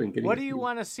 We have been getting. What do you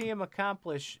want to see him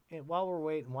accomplish while we're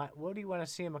waiting? What do you want to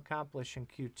see him accomplish in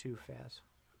Q2, Faz?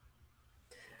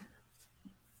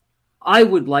 I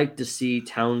would like to see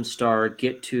Townstar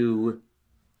get to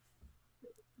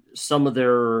some of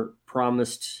their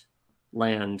promised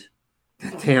land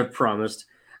that they have promised.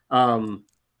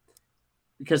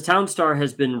 Because Townstar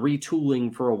has been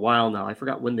retooling for a while now. I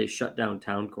forgot when they shut down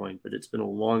TownCoin, but it's been a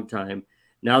long time.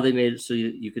 Now they made it so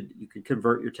you could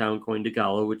convert your TownCoin to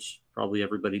Gala, which probably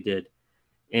everybody did.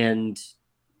 And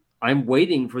I'm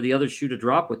waiting for the other shoe to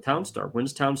drop with Townstar.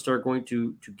 When's Townstar going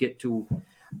to get to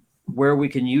where we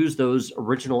can use those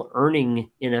original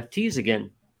earning NFTs again?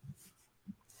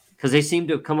 Because they seem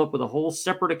to have come up with a whole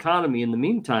separate economy in the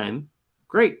meantime.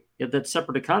 Great, you have that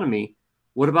separate economy.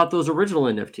 What about those original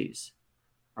NFTs?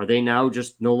 Are they now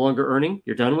just no longer earning?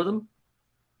 You're done with them?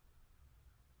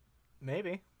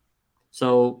 Maybe.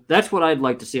 So that's what I'd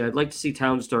like to see. I'd like to see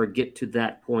Townstar get to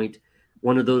that point,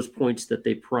 one of those points that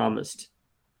they promised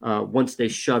once they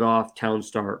shut off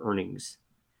Townstar earnings.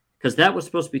 Because that was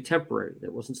supposed to be temporary.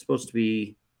 That wasn't supposed to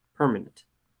be permanent.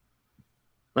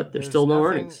 But there's still no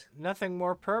earnings. Nothing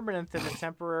more permanent than a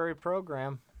temporary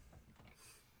program.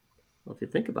 Well, if you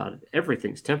think about it,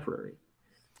 everything's temporary.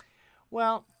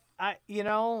 Well, I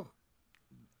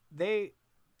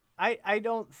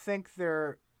don't think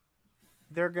they're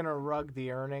gonna rug the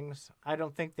earnings. I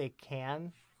don't think they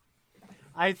can.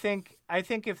 I think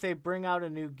if they bring out a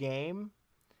new game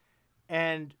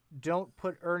and don't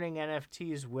put earning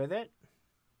NFTs with it,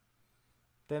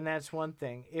 then that's one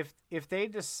thing. If they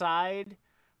decide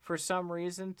for some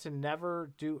reason to never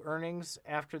do earnings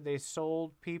after they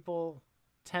sold people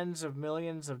tens of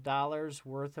millions of dollars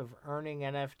worth of earning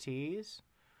NFTs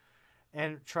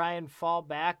and try and fall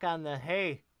back on the,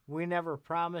 hey, we never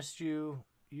promised you'd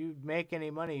make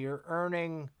any money. You're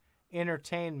earning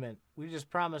entertainment. We just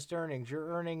promised earnings. You're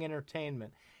earning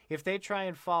entertainment. If they try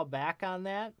and fall back on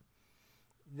that,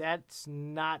 that's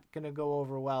not going to go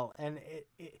over well. And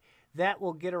that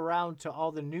will get around to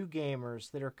all the new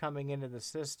gamers that are coming into the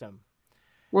system.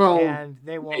 Well, and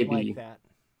they won't like that.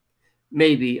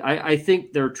 Maybe. I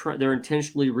think they're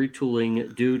intentionally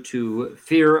retooling due to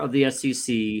fear of the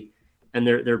SEC, and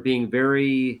they're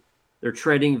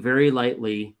treading very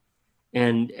lightly.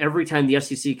 And every time the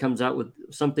SEC comes out with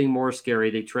something more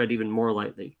scary, they tread even more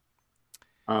lightly.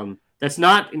 That's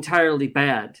not entirely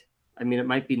bad. I mean, it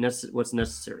might be what's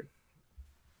necessary.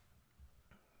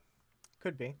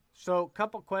 Could be. So a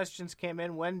couple questions came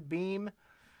in. When Beam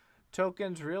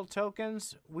tokens, real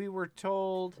tokens, we were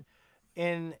told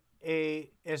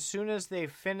as soon as they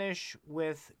finish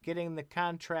with getting the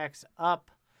contracts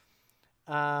up,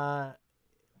 that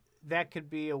could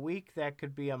be a week, that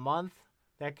could be a month,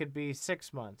 that could be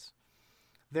 6 months.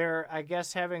 They're, I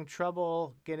guess, having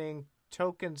trouble getting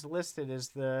tokens listed as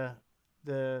the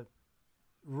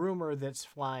rumor that's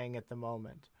flying at the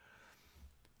moment.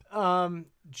 Jiri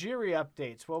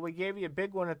updates. Well, we gave you a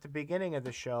big one at the beginning of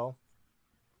the show.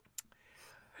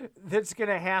 That's going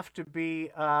to have to be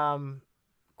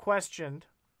questioned.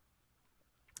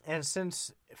 And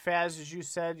since, Faz, as you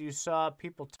said, you saw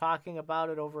people talking about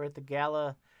it over at the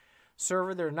Gala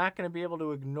server, they're not going to be able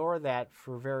to ignore that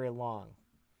for very long.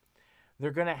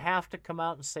 They're going to have to come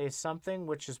out and say something,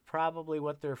 which is probably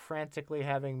what they're frantically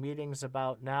having meetings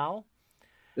about now.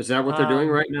 Is that what they're doing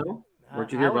right now?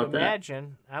 Where'd you hear about that?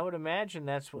 I would imagine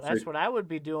that's So, what I would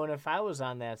be doing if I was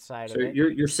on that side so of it.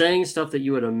 you're saying stuff that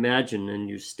you would imagine, and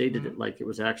you stated it like it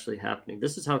was actually happening.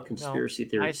 This is how conspiracy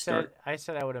theories start. I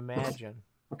said I would imagine.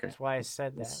 Okay. That's why I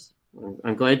said that.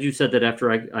 I'm glad you said that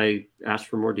after I asked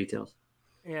for more details.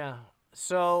 Yeah.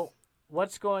 So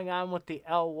what's going on with the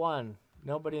L1?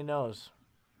 Nobody knows.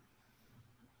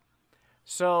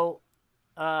 So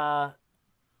I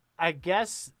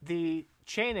guess the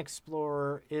Chain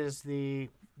Explorer is the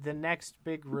next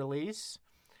big release,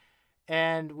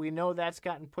 and we know that's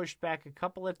gotten pushed back a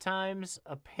couple of times.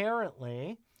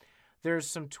 Apparently, there's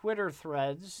some Twitter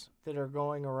threads that are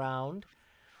going around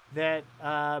that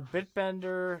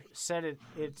Bitbender said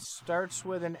it starts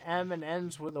with an M and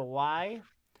ends with a Y,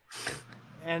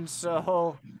 and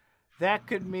so that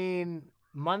could mean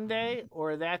Monday,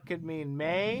 or that could mean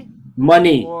May,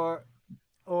 Money, or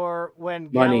when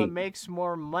money. Gala makes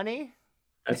more money.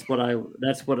 That's what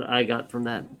I got from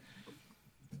that.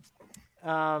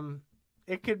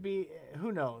 It could be,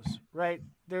 who knows, right?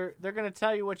 They're going to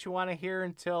tell you what you want to hear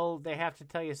until they have to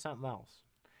tell you something else.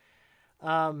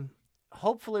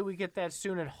 Hopefully we get that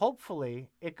soon, and hopefully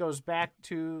it goes back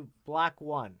to Block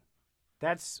 1.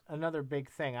 That's another big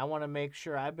thing. I want to make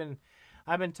sure. I've been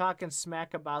talking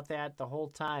smack about that the whole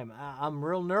time. I'm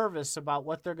real nervous about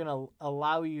what they're going to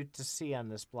allow you to see on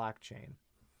this blockchain.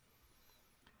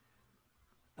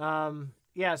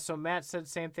 Yeah, so Matt said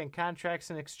same thing.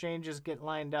 Contracts and exchanges get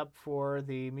lined up for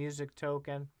the music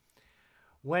token.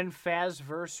 When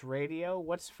Fazverse Radio?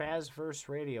 What's Fazverse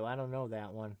Radio? I don't know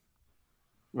that one.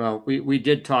 Well, we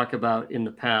did talk about in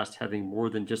the past having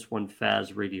more than just one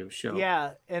Faz radio show.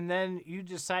 Yeah, and then you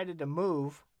decided to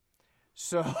move,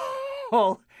 so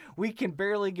we can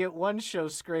barely get one show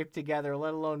scraped together,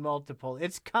 let alone multiple.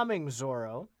 It's coming,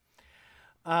 Zorro.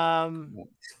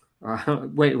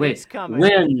 Wait. It's coming.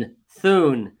 When?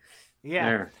 Soon. Yeah.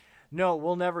 There. No,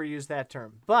 we'll never use that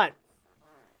term. But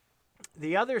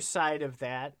the other side of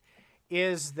that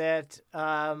is that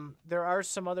there are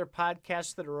some other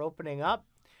podcasts that are opening up.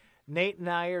 Nate and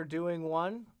I are doing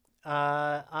one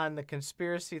on the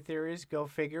conspiracy theories. Go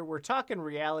figure. We're talking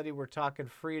reality. We're talking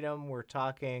freedom. We're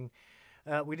talking...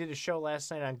 we did a show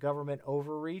last night on government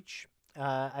overreach.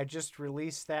 I just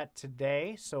released that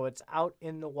today, so it's out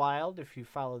in the wild if you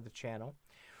follow the channel.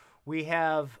 We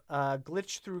have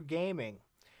Glitch Through Gaming,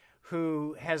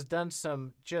 who has done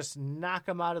some just knock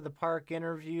 'em out of the park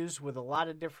interviews with a lot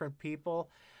of different people.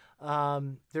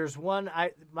 There's one,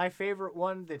 my favorite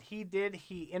one that he did.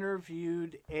 He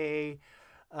interviewed a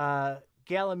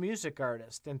Gala music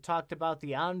artist and talked about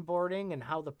the onboarding and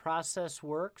how the process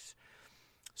works.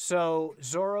 So,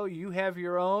 Zorro, you have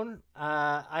your own.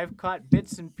 I've caught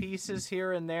bits and pieces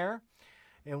here and there.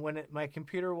 And when my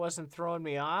computer wasn't throwing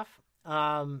me off,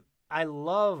 I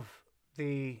love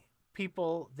the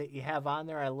people that you have on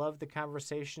there. I love the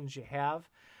conversations you have.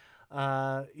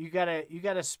 You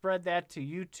gotta spread that to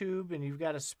YouTube, and you've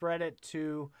got to spread it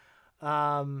to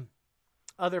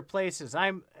other places.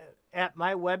 I'm at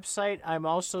my website. I'm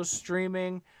also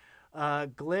streaming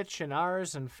Glitch and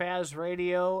ours and Faz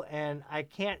Radio, and I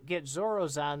can't get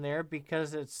Zorro's on there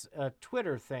because it's a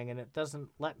Twitter thing and it doesn't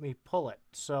let me pull it.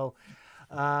 So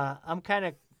I'm kind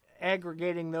of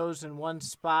aggregating those in one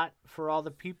spot for all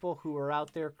the people who are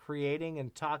out there creating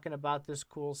and talking about this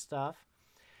cool stuff.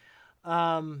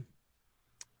 I'm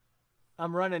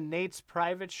running Nate's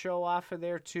private show off of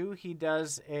there too. He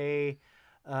does a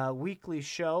weekly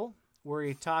show where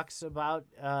he talks about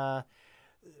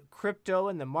crypto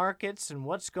and the markets and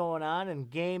what's going on and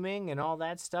gaming and all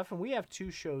that stuff. And we have two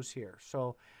shows here.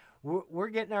 So we're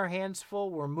getting our hands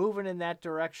full. We're moving in that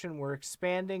direction. We're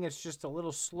expanding. It's just a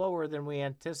little slower than we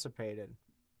anticipated.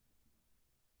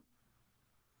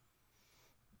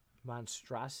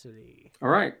 Monstrosity. All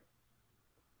right.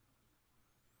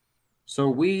 So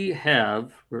we're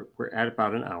at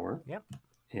about an hour. Yep.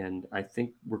 And I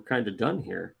think we're kind of done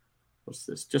here. What's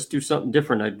this? Just do something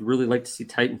different. I'd really like to see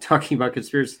Titan talking about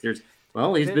conspiracy theories.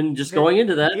 Well, he's been just going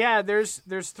into that. Yeah, there's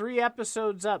 3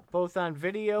 episodes up, both on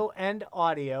video and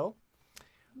audio.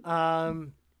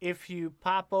 If you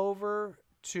pop over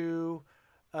to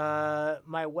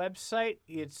my website,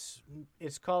 it's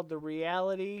called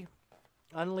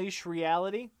Unleash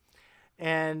Reality,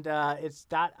 and it's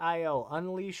 .io,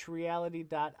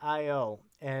 unleashreality.io,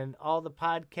 and all the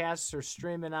podcasts are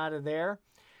streaming out of there.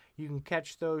 You can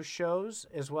catch those shows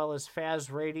as well as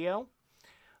Faz Radio.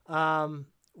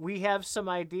 We have some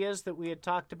ideas that we had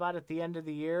talked about at the end of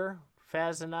the year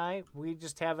Faz and I, we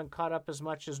just haven't caught up as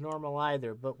much as normal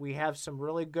either. But we have some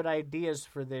really good ideas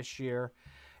for this year.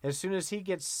 As soon as he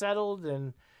gets settled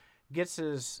and gets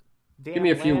his Give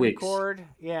me a damn few land weeks. cord,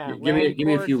 Give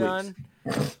me a few done,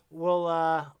 weeks.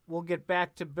 we'll get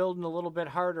back to building a little bit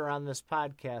harder on this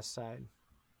podcast side.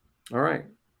 All right.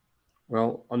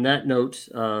 Well, on that note,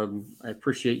 I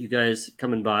appreciate you guys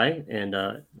coming by, and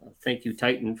thank you,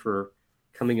 Titan, for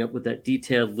coming up with that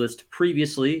detailed list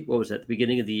previously. What was that, the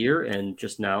beginning of the year and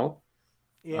just now?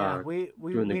 Yeah, we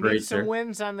doing the need grades some there.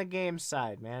 wins on the game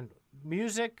side, man.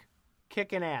 Music,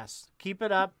 kicking ass. Keep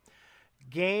it up.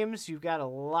 Games, you've got a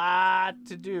lot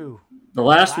to do. The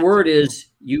last word is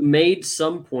you made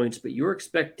some points, but you're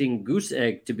expecting Goose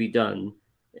Egg to be done.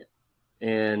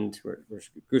 And where's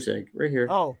Goose Egg? Right here.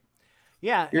 Oh,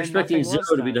 yeah. You're and expecting nothing was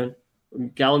Zero to be done.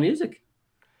 Gala Music.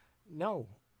 No,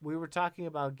 we were talking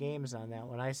about games on that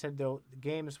one. I said the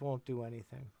games won't do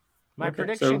anything. My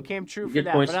prediction came true for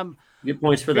that, points. but I'm get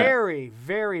points for very,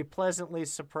 very pleasantly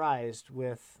surprised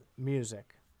with music.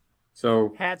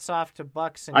 So hats off to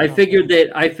Bucks and I company.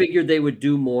 figured they would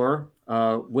do more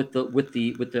with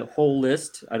the whole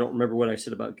list. I don't remember what I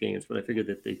said about games, but I figured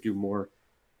that they do more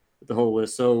with the whole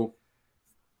list. So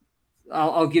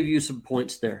I'll give you some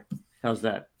points there. How's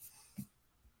that?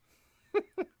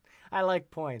 I like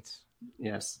points.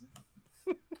 Yes.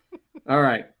 All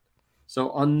right.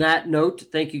 So on that note,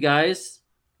 thank you guys.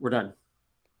 We're done.